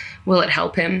says, will it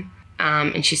help him?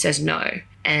 And she says no.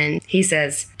 And he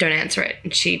says, don't answer it.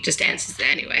 And she just answers it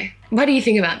anyway. What do you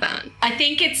think about that? I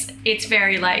think it's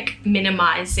very like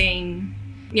minimizing,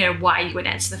 you know, why you would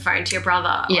answer the phone to your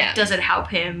brother. Yeah. Like, does it help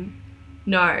him?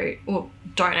 No. Well,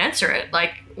 don't answer it.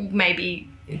 Like, maybe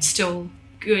it's still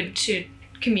good to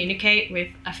communicate with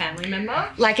a family member.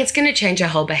 Like, it's going to change her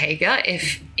whole behaviour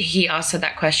if he asks her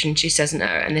that question, she says no,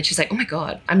 and then she's like, oh my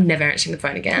God, I'm never answering the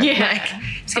phone again. Yeah.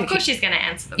 Like, of course she's going to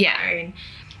answer the Yeah. phone.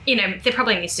 You know, there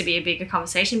probably needs to be a bigger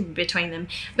conversation between them.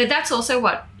 But that's also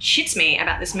what shits me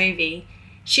about this movie.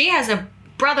 She has a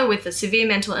brother with a severe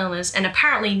mental illness and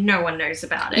apparently no one knows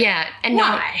about it. Yeah. And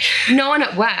why? No one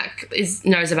at work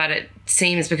knows about it,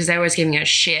 seems, because they're always giving her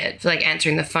shit for like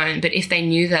answering the phone. But if they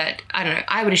knew that, I don't know,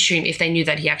 I would assume if they knew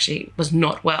that he actually was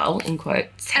not well, in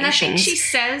quotes. And I think she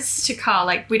says to Carl,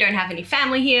 like, we don't have any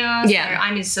family here, so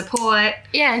I'm his support.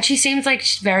 Yeah, and she seems like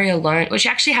she's very alone. Well, she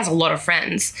actually has a lot of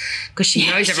friends because she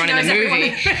knows everyone in the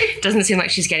movie. Doesn't seem like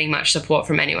she's getting much support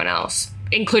from anyone else,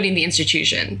 including the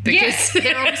institution. Because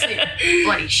they're obviously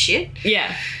bloody shit.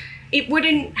 Yeah. It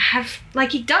wouldn't have,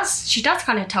 like, she does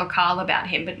kind of tell Carl about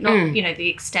him, but not, you know, the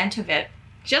extent of it.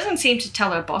 She doesn't seem to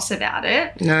tell her boss about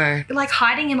it. No. Like,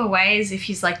 hiding him away as if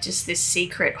he's, like, just this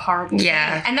secret, horrible thing.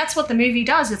 And that's what the movie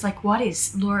does. It's like, what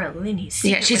is Laura Linney's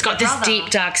secret? Yeah, she's got this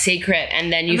deep, dark secret,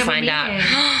 and then you find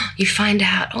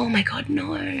out, oh my God,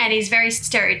 no. And he's very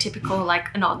stereotypical,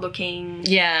 like, an odd-looking...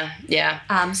 Yeah.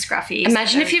 Scruffy.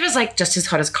 Imagine if he was, like, just as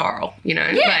hot as Carl, you know?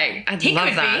 Yeah, like, I'd he love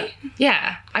could that. be.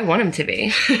 Yeah, I want him to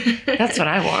be. That's what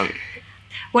I want.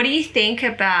 What do you think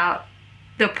about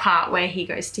the part where he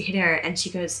goes to hit her and she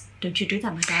goes, don't you do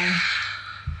that, my darling?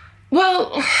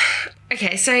 Well,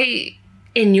 okay, so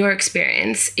in your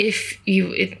experience, if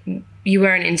you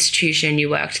were an institution, you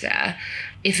worked there,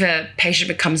 if a patient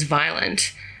becomes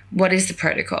violent, what is the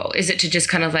protocol? Is it to just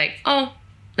kind of like,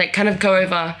 kind of go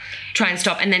over, try and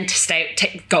stop, and then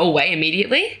to go away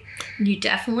immediately? You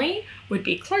definitely would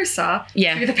be closer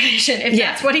to the patient if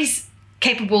that's what he's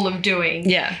capable of doing.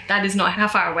 Yeah. That is not how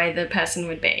far away the person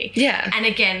would be. Yeah. And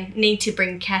again, need to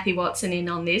bring Kathy Watson in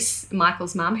on this,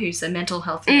 Michael's mum, who's a mental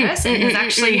health nurse and has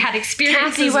actually had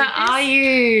experiences Kathy, where are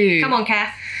you? Come on,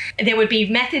 Kath. There would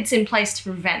be methods in place to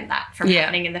prevent that from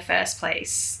happening in the first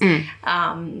place.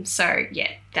 So,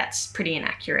 yeah, that's pretty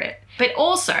inaccurate. But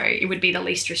also, it would be the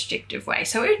least restrictive way.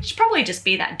 So it would probably just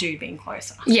be that dude being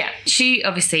closer. Yeah. She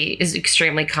obviously is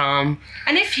extremely calm.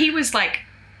 And if he was, like,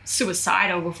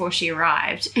 suicidal before she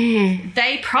arrived,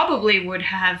 they probably would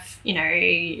have, you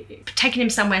know, taken him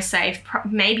somewhere safe,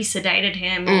 maybe sedated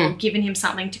him or given him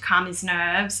something to calm his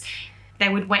nerves. They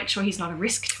would make sure he's not a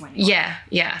risk to anyone.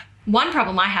 Yeah. One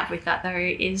problem I have with that, though,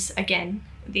 is, again,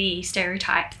 the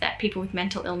stereotype that people with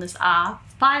mental illness are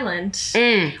violent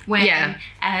when,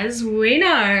 as we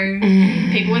know,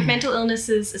 people with mental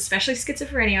illnesses, especially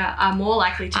schizophrenia, are more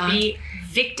likely to be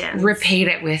victims. Repeat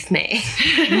it with me.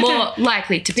 More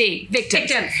likely to be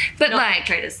victims. But not like,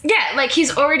 perpetrators. Yeah, like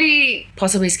he's already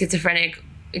possibly schizophrenic,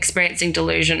 experiencing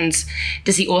delusions.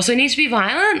 Does he also need to be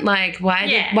violent? Like, why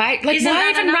even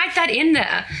write that in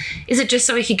there? Is it just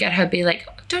so he could get her be like,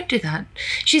 don't do that?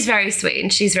 She's very sweet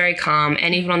and she's very calm,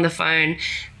 and even on the phone,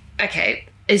 okay,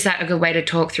 is that a good way to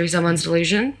talk through someone's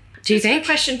delusion? Do you think?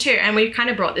 That's a good question too. And we kind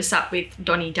of brought this up with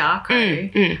Donnie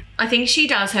Darko. I think she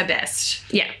does her best.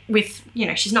 Yeah. With, you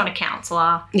know, she's not a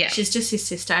counsellor. Yeah. She's just his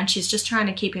sister and she's just trying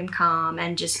to keep him calm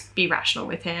and just be rational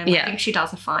with him. Yeah. I think she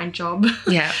does a fine job.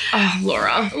 Yeah. Oh,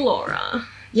 Laura.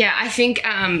 Yeah, I think,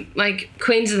 like,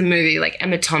 queens of the movie, like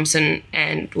Emma Thompson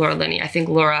and Laura Linney, I think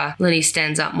Laura Linney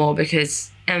stands up more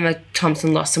because Emma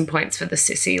Thompson lost some points for the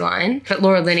sissy line, but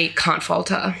Laura Linney can't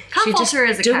falter. She's just her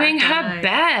as a doing character, her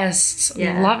best.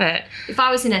 Yeah. Love it. If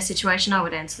I was in her situation, I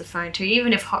would answer the phone too,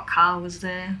 even if Hot Carl was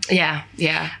there. Yeah.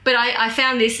 But I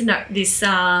found this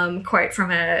quote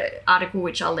from an article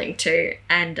which I'll link to,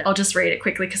 and I'll just read it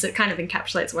quickly because it kind of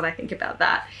encapsulates what I think about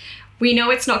that. We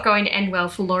know it's not going to end well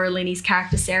for Laura Linney's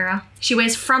character, Sarah. She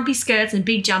wears frumpy skirts and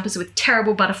big jumpers with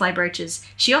terrible butterfly brooches.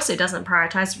 She also doesn't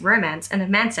prioritise romance and a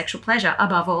man's sexual pleasure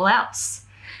above all else.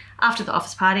 After the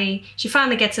office party, she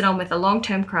finally gets it on with a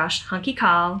long-term crush, Hunky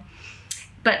Carl.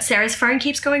 But Sarah's phone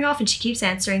keeps going off and she keeps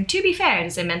answering. To be fair, it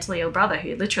is a mentally ill brother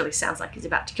who literally sounds like he's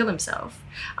about to kill himself.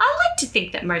 I like to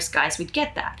think that most guys would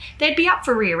get that. They'd be up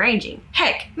for rearranging.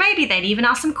 Heck, maybe they'd even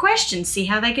ask some questions, see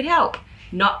how they could help.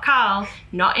 Not Carl,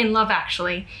 not in Love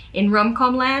Actually. In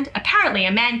rom-com land, apparently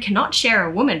a man cannot share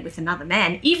a woman with another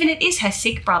man, even if it is her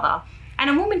sick brother. And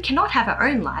a woman cannot have her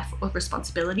own life or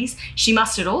responsibilities. She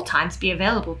must at all times be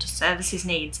available to service his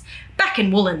needs. Back in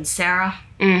Woolens, Sarah.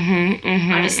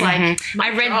 I just like...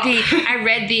 I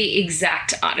read the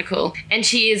exact article. And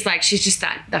she is like, she's just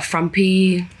the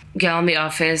frumpy girl in the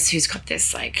office who's got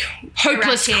this like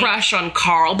hopeless crush on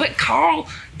Carl. But Carl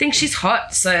thinks she's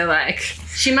hot, so like...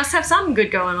 She must have something good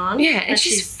going on. Yeah, and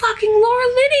she's fucking Laura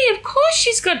Linney. Of course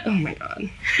she's got... Oh my God.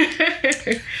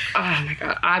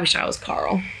 I wish I was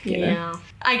Carl. You know?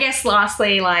 I guess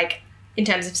lastly, like, in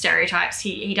terms of stereotypes,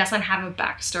 he doesn't have a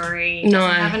backstory. He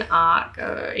doesn't have an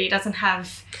arc. He doesn't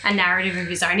have a narrative of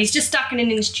his own. He's just stuck in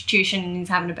an institution and he's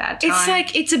having a bad time. It's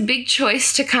like, it's a big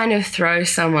choice to kind of throw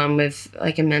someone with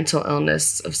like a mental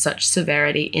illness of such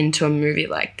severity into a movie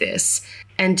like this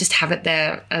and just have it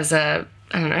there as a...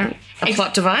 I don't know, a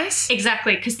plot device?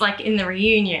 Exactly, because like in the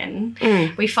reunion,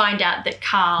 we find out that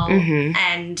Carl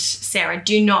and Sarah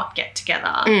do not get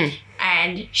together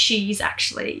and she's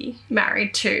actually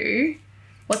married to,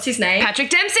 what's his name? Patrick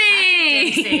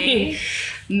Dempsey!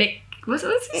 What's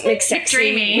his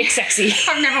name? McSexy.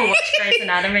 I've never watched Grey's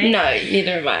Anatomy. No,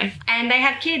 neither have I. And they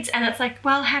have kids and it's like,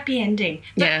 well, happy ending.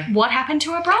 But what happened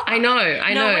to her brother? I know.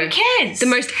 No one cares. The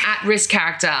most at-risk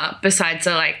character besides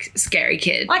a, like, scary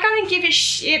kid. Like, I don't give a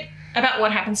shit about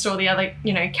what happens to all the other,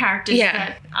 characters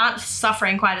that aren't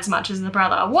suffering quite as much as the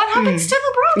brother. What happens to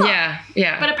the brother?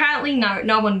 Yeah. But apparently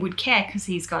no one would care because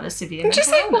he's got a severe mental just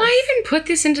like, illness. why even put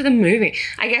this into the movie?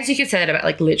 I guess you could say that about,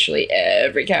 like, literally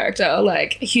every character.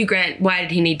 Like, Hugh Grant, why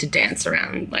did he need to dance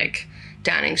around, like,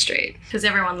 Downing Street? Because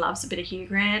everyone loves a bit of Hugh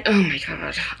Grant. Oh, my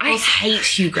God. I hate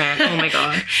Hugh Grant. Oh, my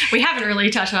God. We haven't really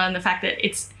touched on the fact that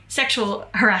it's sexual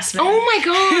harassment. Oh my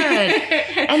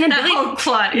God. And then whole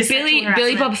plot is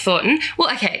Billy Bob Thornton.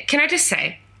 Well, okay, can I just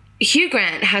say, Hugh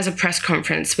Grant has a press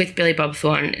conference with Billy Bob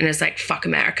Thornton and is like, fuck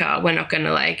America, we're not going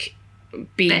to like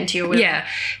be... bend to your will. Yeah,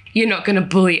 you're not going to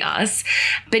bully us.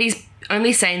 But he's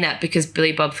only saying that because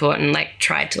Billy Bob Thornton like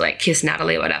tried to like kiss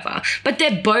Natalie or whatever. But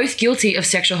they're both guilty of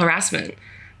sexual harassment.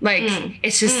 Like,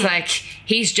 it's just like,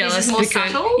 he's jealous more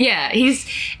because... subtle? Yeah,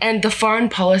 and the foreign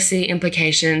policy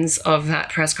implications of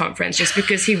that press conference, just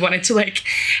because he wanted to, like,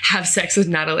 have sex with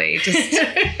Natalie. Just,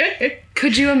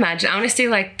 could you imagine? I want to see,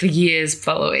 like, the years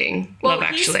following Love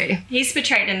Actually. He's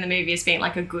portrayed in the movie as being,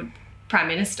 like, a good prime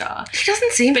minister. He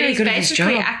doesn't seem very good at his job.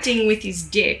 But he's basically acting with his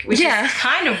dick, which is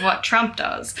kind of what Trump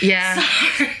does. Yeah.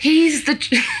 So.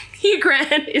 Hugh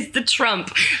Grant is the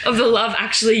Trump of the Love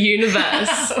Actually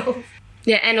universe.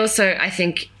 Yeah, and also I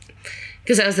think,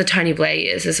 because that was the Tony Blair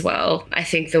years as well, I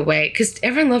think the way, because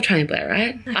everyone loved Tony Blair,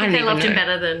 right? I think they loved him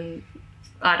better than,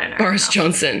 I don't know. Boris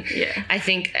Johnson. Yeah. I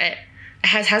think it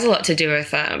has a lot to do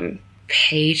with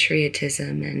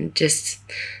patriotism and just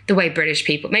the way British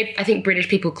people, I think British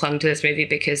people clung to this movie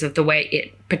because of the way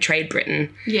it portrayed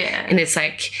Britain. Yeah. And it's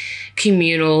like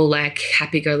communal, like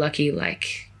happy-go-lucky,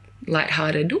 like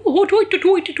lighthearted,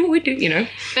 you know.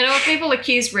 But all people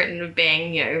accuse Britain of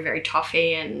being, very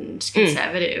toffee and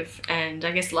conservative, and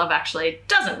I guess Love Actually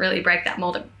doesn't really break that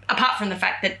mold, apart from the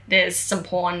fact that there's some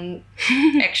porn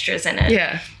extras in it.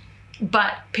 Yeah.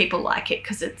 But people like it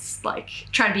because it's like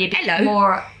trying to be a bit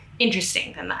more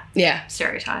interesting than that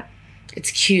stereotype. It's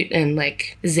cute and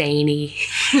like zany.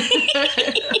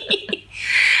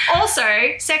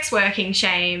 Also, sex working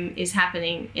shame is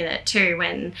happening in it too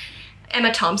when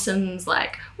Emma Thompson's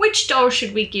like, which doll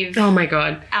should we give oh my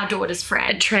God, our daughter's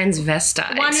friend? A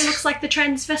transvestite. One who looks like the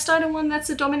transvestite and one that's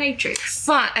a dominatrix.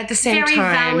 But at the same Very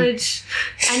time... Very valid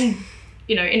and,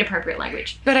 inappropriate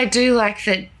language. But I do like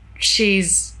that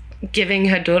she's giving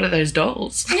her daughter those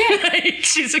dolls. Yeah. Like,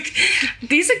 she's like,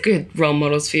 these are good role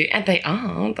models for you. And they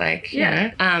are, like, you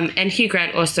know. And Hugh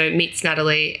Grant also meets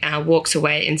Natalie, walks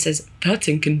away and says, that's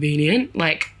inconvenient.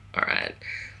 Like, all right.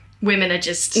 Women are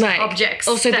just like, objects.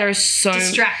 Also, there are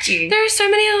distract you. There are so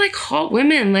many like hot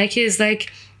women. Like his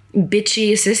like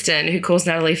bitchy assistant who calls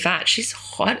Natalie fat. She's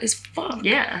hot as fuck.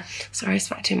 Yeah. Sorry, I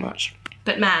spat too much.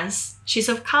 But Maz, she's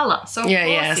of colour, so of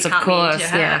course,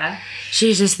 yeah.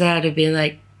 She's just there to be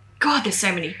like, God, there's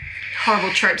so many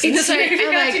horrible tropes in this movie.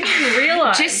 I didn't even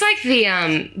realise. Just like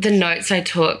the notes I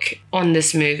took on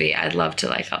this movie, I'd love to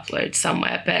like upload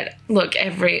somewhere. But look,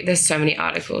 there's so many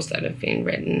articles that have been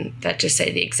written that just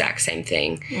say the exact same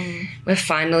thing. We're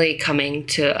finally coming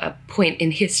to a point in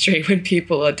history when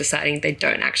people are deciding they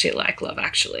don't actually like Love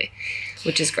Actually,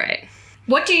 which is great.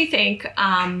 What do you think,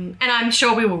 and I'm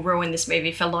sure we will ruin this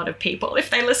movie for a lot of people if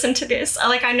they listen to this.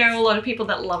 Like, I know a lot of people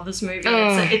that love this movie.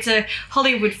 It's a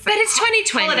Hollywood But it's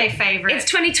 2020. holiday favourite. It's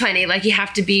 2020. Like, you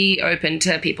have to be open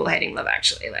to people hating Love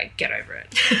Actually. Like, get over it.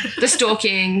 The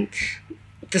stalking.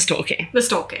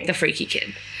 The freaky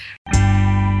kid.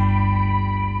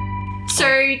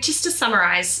 So just to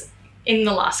summarise, in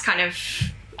the last kind of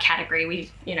category,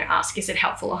 we ask, is it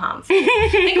helpful or harmful? I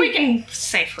think we can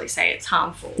safely say it's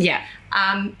harmful. Yeah.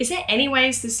 Is there any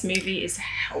ways this movie is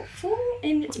helpful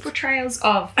in its portrayals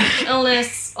of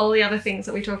illness, all the other things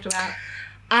that we talked about?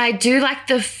 I do like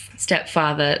the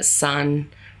stepfather-son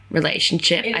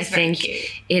relationship. It is very cute.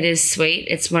 It is sweet.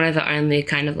 It's one of the only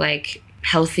kind of like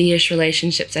healthy-ish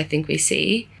relationships I think we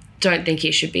see. Don't think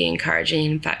he should be encouraging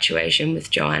infatuation with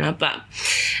Joanna, but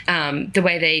the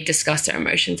way they discuss their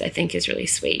emotions I think is really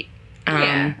sweet.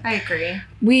 Yeah, I agree.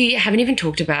 We haven't even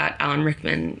talked about Alan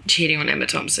Rickman cheating on Emma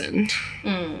Thompson.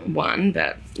 One,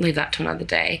 but leave that to another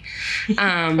day.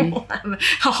 A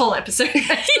whole episode.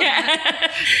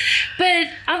 Yeah. But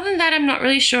other than that, I'm not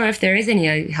really sure if there is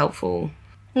any helpful.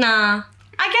 Nah.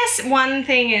 I guess one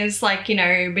thing is, like,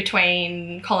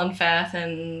 between Colin Firth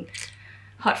and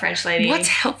hot French lady. What's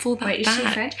helpful about Wait, that? is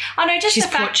she French? Oh, no, just She's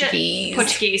the fact Portuguese. that...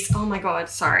 Portuguese. Oh, my God,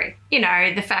 sorry.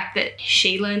 The fact that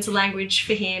she learns a language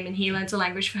for him and he learns a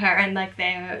language for her, and, like,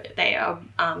 they are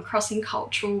crossing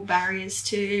cultural barriers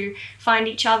to find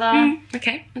each other.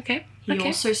 Okay. He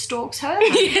also stalks her. Oh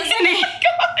my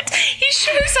God. He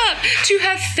shows up to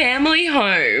her family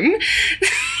home.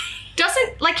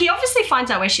 He obviously finds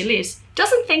out where she lives.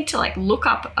 Doesn't think to, like, look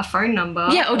up a phone number.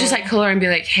 Yeah, or just, like, call her and be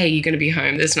like, hey, you're going to be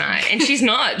home this night. And she's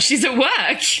not. She's at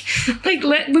work. Like,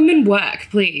 let women work,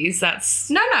 please. That's...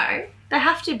 No. They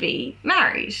have to be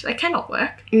married. They cannot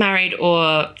work. Married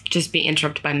or just be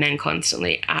interrupted by men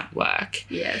constantly at work.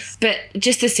 Yes. But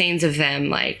just the scenes of them,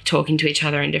 like, talking to each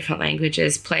other in different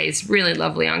languages plays really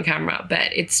lovely on camera.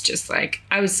 But it's just, like,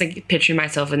 I was, like, picturing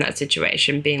myself in that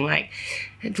situation being like,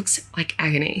 it looks like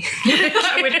agony.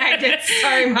 I would hate it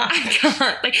so much. I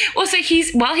can't. Like, also,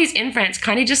 while he's in France,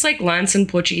 can't he just, like, learn some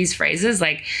Portuguese phrases?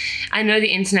 Like, I know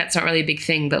the internet's not really a big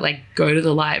thing, but, like, go to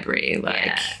the library. Like...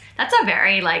 Yeah. That's a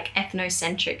very, like,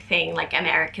 ethnocentric thing. Like,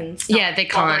 Americans not they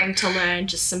can't. bothering to learn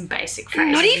just some basic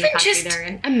phrases. Not in even the country just they're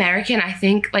in. American, I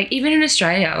think. Like, even in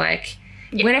Australia, like,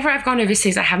 whenever I've gone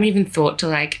overseas, I haven't even thought to,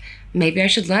 like, maybe I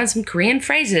should learn some Korean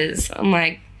phrases. I'm,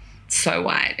 like, so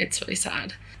white. It's really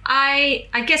sad.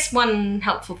 I guess one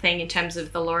helpful thing in terms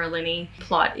of the Laura Linney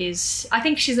plot is I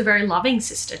think she's a very loving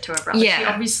sister to her brother. Yeah. She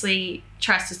obviously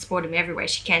tries to support him every way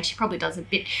she can. She probably does a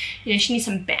bit, she needs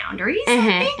some boundaries,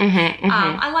 I think.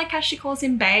 I like how she calls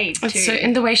him babe, too. So,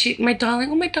 in the way my darling,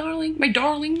 oh, my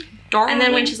darling. And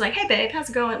then when she's like, hey, babe, how's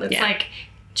it going? It's like,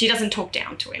 she doesn't talk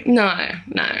down to him. No.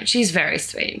 She's very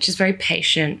sweet. She's very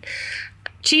patient.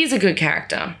 She's a good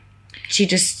character. She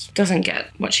just doesn't get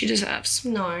what she deserves.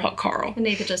 No. Hot coral. And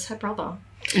neither does her brother.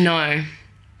 No.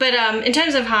 But in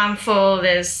terms of harmful,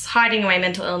 there's hiding away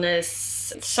mental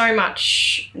illness, so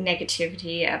much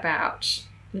negativity about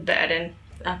the burden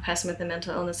a person with a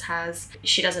mental illness has.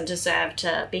 She doesn't deserve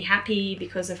to be happy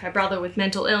because of her brother with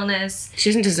mental illness. She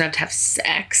doesn't deserve to have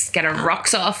sex, get her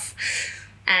rocks off.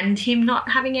 And him not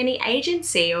having any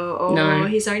agency or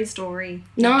his own story.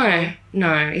 No.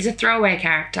 He's a throwaway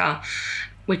character,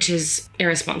 which is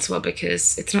irresponsible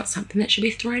because it's not something that should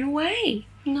be thrown away.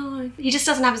 No. He just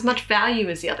doesn't have as much value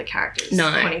as the other characters. No.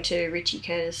 According to Richie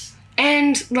Curtis.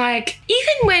 And, like,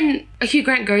 even when Hugh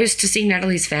Grant goes to see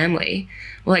Natalie's family,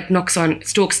 or, like,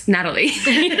 stalks Natalie,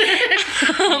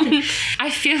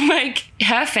 I feel like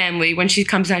her family, when she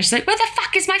comes down, she's like, where the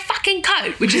fuck is my fucking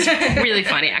coat? Which is really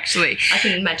funny, actually. I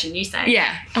can imagine you saying.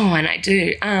 Yeah. Oh, and I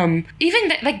do.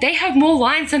 Even, they have more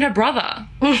lines than her brother.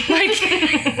 Like,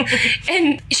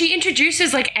 and she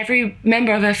introduces, like, every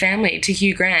member of her family to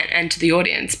Hugh Grant and to the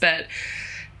audience, but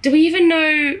do we even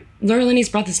know Laura Linney's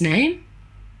brother's name?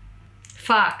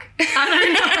 Fuck. I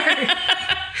don't know.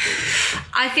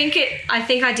 I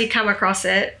think I did come across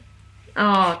it.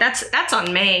 Oh, that's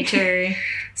on me too.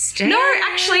 No,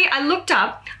 actually, I looked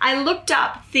up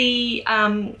the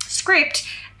script,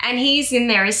 and he's in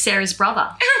there as Sarah's brother.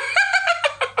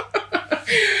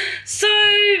 So,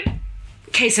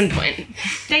 case in point.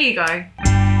 There you go.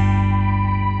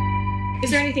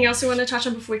 Is there anything else we want to touch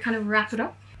on before we kind of wrap it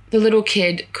up? The little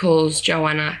kid calls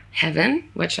Joanna Heaven,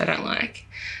 which I don't like.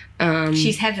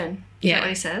 She's Heaven. Yeah. Is that what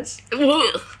he says?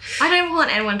 Ugh. I don't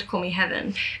want anyone to call me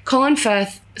Heaven. Colin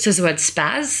Firth says the word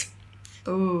spaz.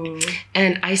 Ooh.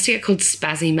 And I used to get called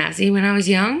Spazzy Mazzy when I was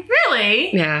young.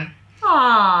 Really? Yeah.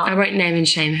 Aww. I won't name and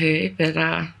shame who, but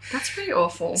that's pretty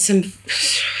awful. some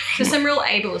There's some real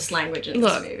ableist language in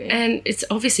this movie. And it's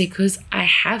obviously because I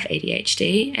have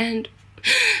ADHD and...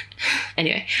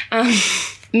 Anyway,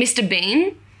 Mr.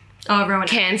 Bean. Oh, everyone.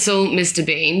 Cancel Mr.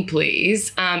 Bean,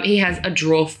 please. He has a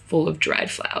drawer full of dried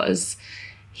flowers.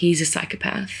 He's a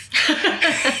psychopath.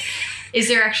 Is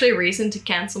there actually a reason to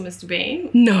cancel Mr. Bean?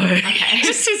 No. Okay.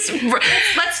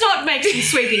 Let's not make some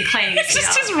sweeping claims. It's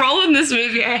just his role in this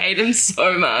movie. I hate him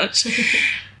so much.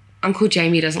 Uncle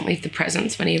Jamie doesn't leave the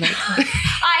presents when he like...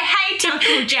 I hate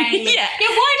Uncle Jamie. Yeah.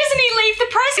 Why doesn't he leave the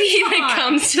presents? He like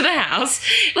comes to the house.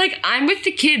 Like, I'm with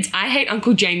the kids. I hate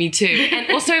Uncle Jamie too. And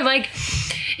also like...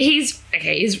 He's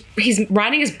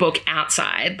writing his book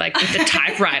outside, like with the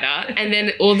typewriter, and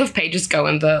then all the pages go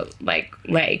in the like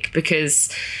lake because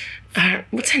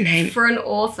what's her name? For an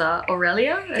author,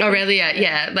 Aurelia,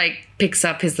 yeah, like picks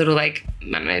up his little like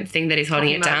I don't know thing that he's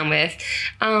holding it down with.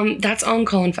 That's on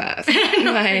Colin Firth.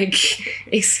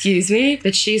 Like, excuse me,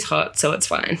 but she's hot, so it's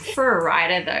fine. For a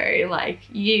writer though, like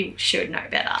you should know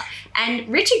better. And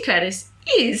Richard Curtis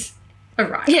is a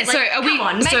writer. Yeah, like, come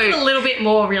on, make it a little bit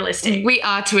more realistic. We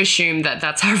are to assume that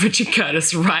that's how Richard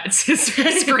Curtis writes his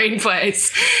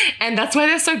screenplays, and that's why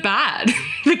they're so bad.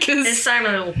 Because there's so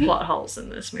many little plot holes in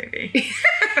this movie.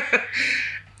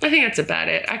 I think that's about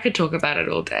it. I could talk about it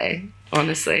all day,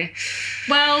 honestly.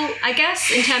 Well, I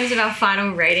guess in terms of our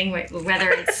final rating, whether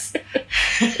it's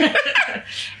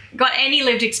got any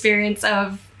lived experience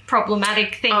of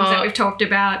problematic things that we've talked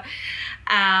about,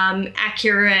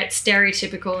 accurate,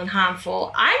 stereotypical, and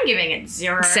harmful, I'm giving it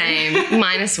 0. Same.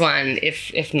 -1,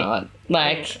 if not.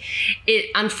 Like,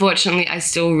 it. Unfortunately, I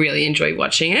still really enjoy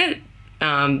watching it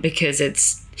because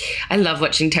I love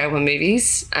watching terrible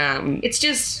movies. It's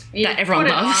just that everyone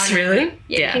loves, really.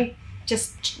 Yeah, you can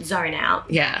just zone out.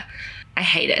 Yeah, I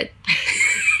hate it.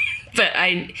 But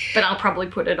I'll probably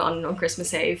put it on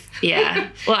Christmas Eve. Yeah.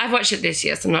 Well, I've watched it this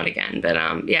year, so not again. But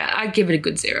yeah, I'd give it a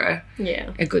good 0.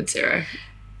 Yeah. A good 0.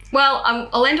 Well,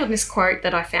 I'll end on this quote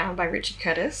that I found by Richard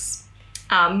Curtis,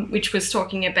 which was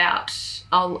talking about,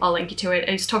 I'll link you to it.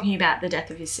 It was talking about the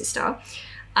death of his sister.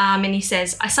 And he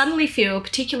says, I suddenly feel,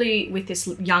 particularly with this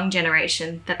young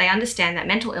generation, that they understand that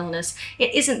mental illness,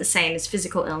 it isn't the same as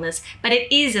physical illness, but it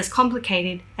is as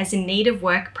complicated, as in need of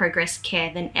work, progress,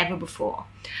 care than ever before.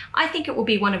 I think it will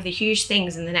be one of the huge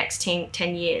things in the next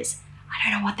 10 years. I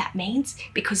don't know what that means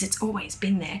because it's always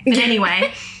been there. But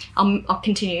anyway, I'll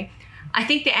continue. I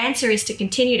think the answer is to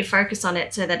continue to focus on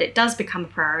it so that it does become a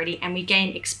priority and we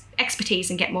gain expertise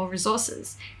and get more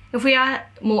resources. If we are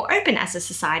more open as a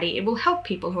society, it will help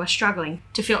people who are struggling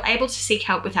to feel able to seek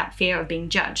help without fear of being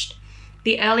judged.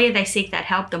 The earlier they seek that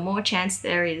help, the more chance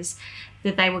there is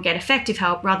that they will get effective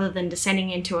help rather than descending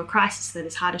into a crisis that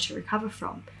is harder to recover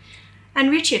from. And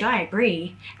Richard, I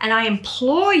agree, and I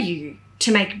implore you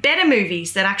to make better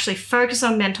movies that actually focus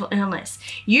on mental illness.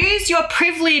 Use your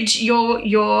privilege,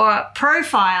 your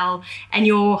profile, and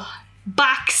your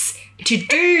bucks to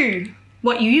do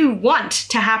what you want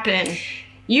to happen.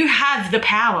 You have the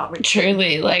power, Richard.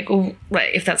 Truly, like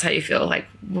if that's how you feel, like,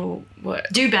 well, what?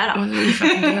 Do better. What are you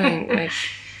fucking doing? Like,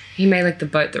 he made like The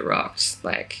Boat That Rocked,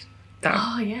 like that.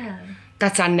 Oh yeah.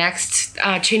 That's our next,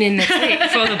 tune in next week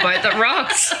for The Boat That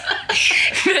Rocks.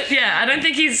 But yeah, I don't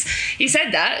think he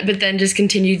said that, but then just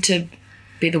continued to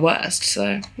be the worst.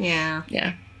 So yeah,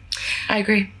 I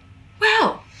agree.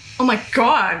 Well, oh my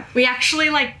God, we actually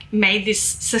made this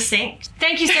succinct.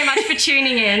 Thank you so much for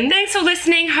tuning in. Thanks for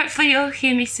listening. Hopefully you'll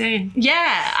hear me soon.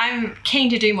 Yeah, I'm keen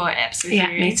to do more eps with you. Yeah,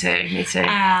 me too. It's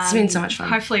been so much fun.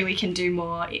 Hopefully we can do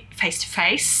more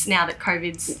face-to-face now that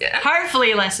COVID's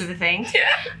hopefully less of a thing.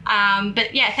 Yeah.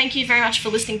 But yeah, thank you very much for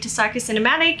listening to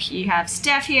Psychocinematic. You have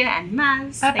Steph here and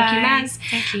Maz. Bye-bye. Thank you, Maz.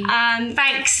 Thank you.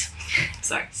 Thanks.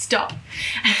 Sorry, stop.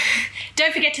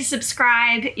 Don't forget to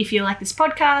subscribe if you like this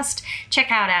podcast. Check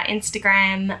out our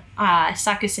Instagram,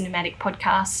 Psychocinematic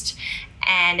Podcast,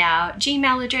 and our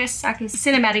Gmail address,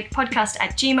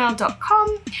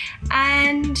 psychocinematicpodcast@gmail.com.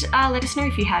 And let us know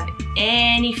if you have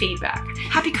any feedback.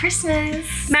 Happy Christmas!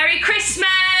 Merry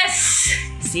Christmas!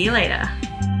 See you later.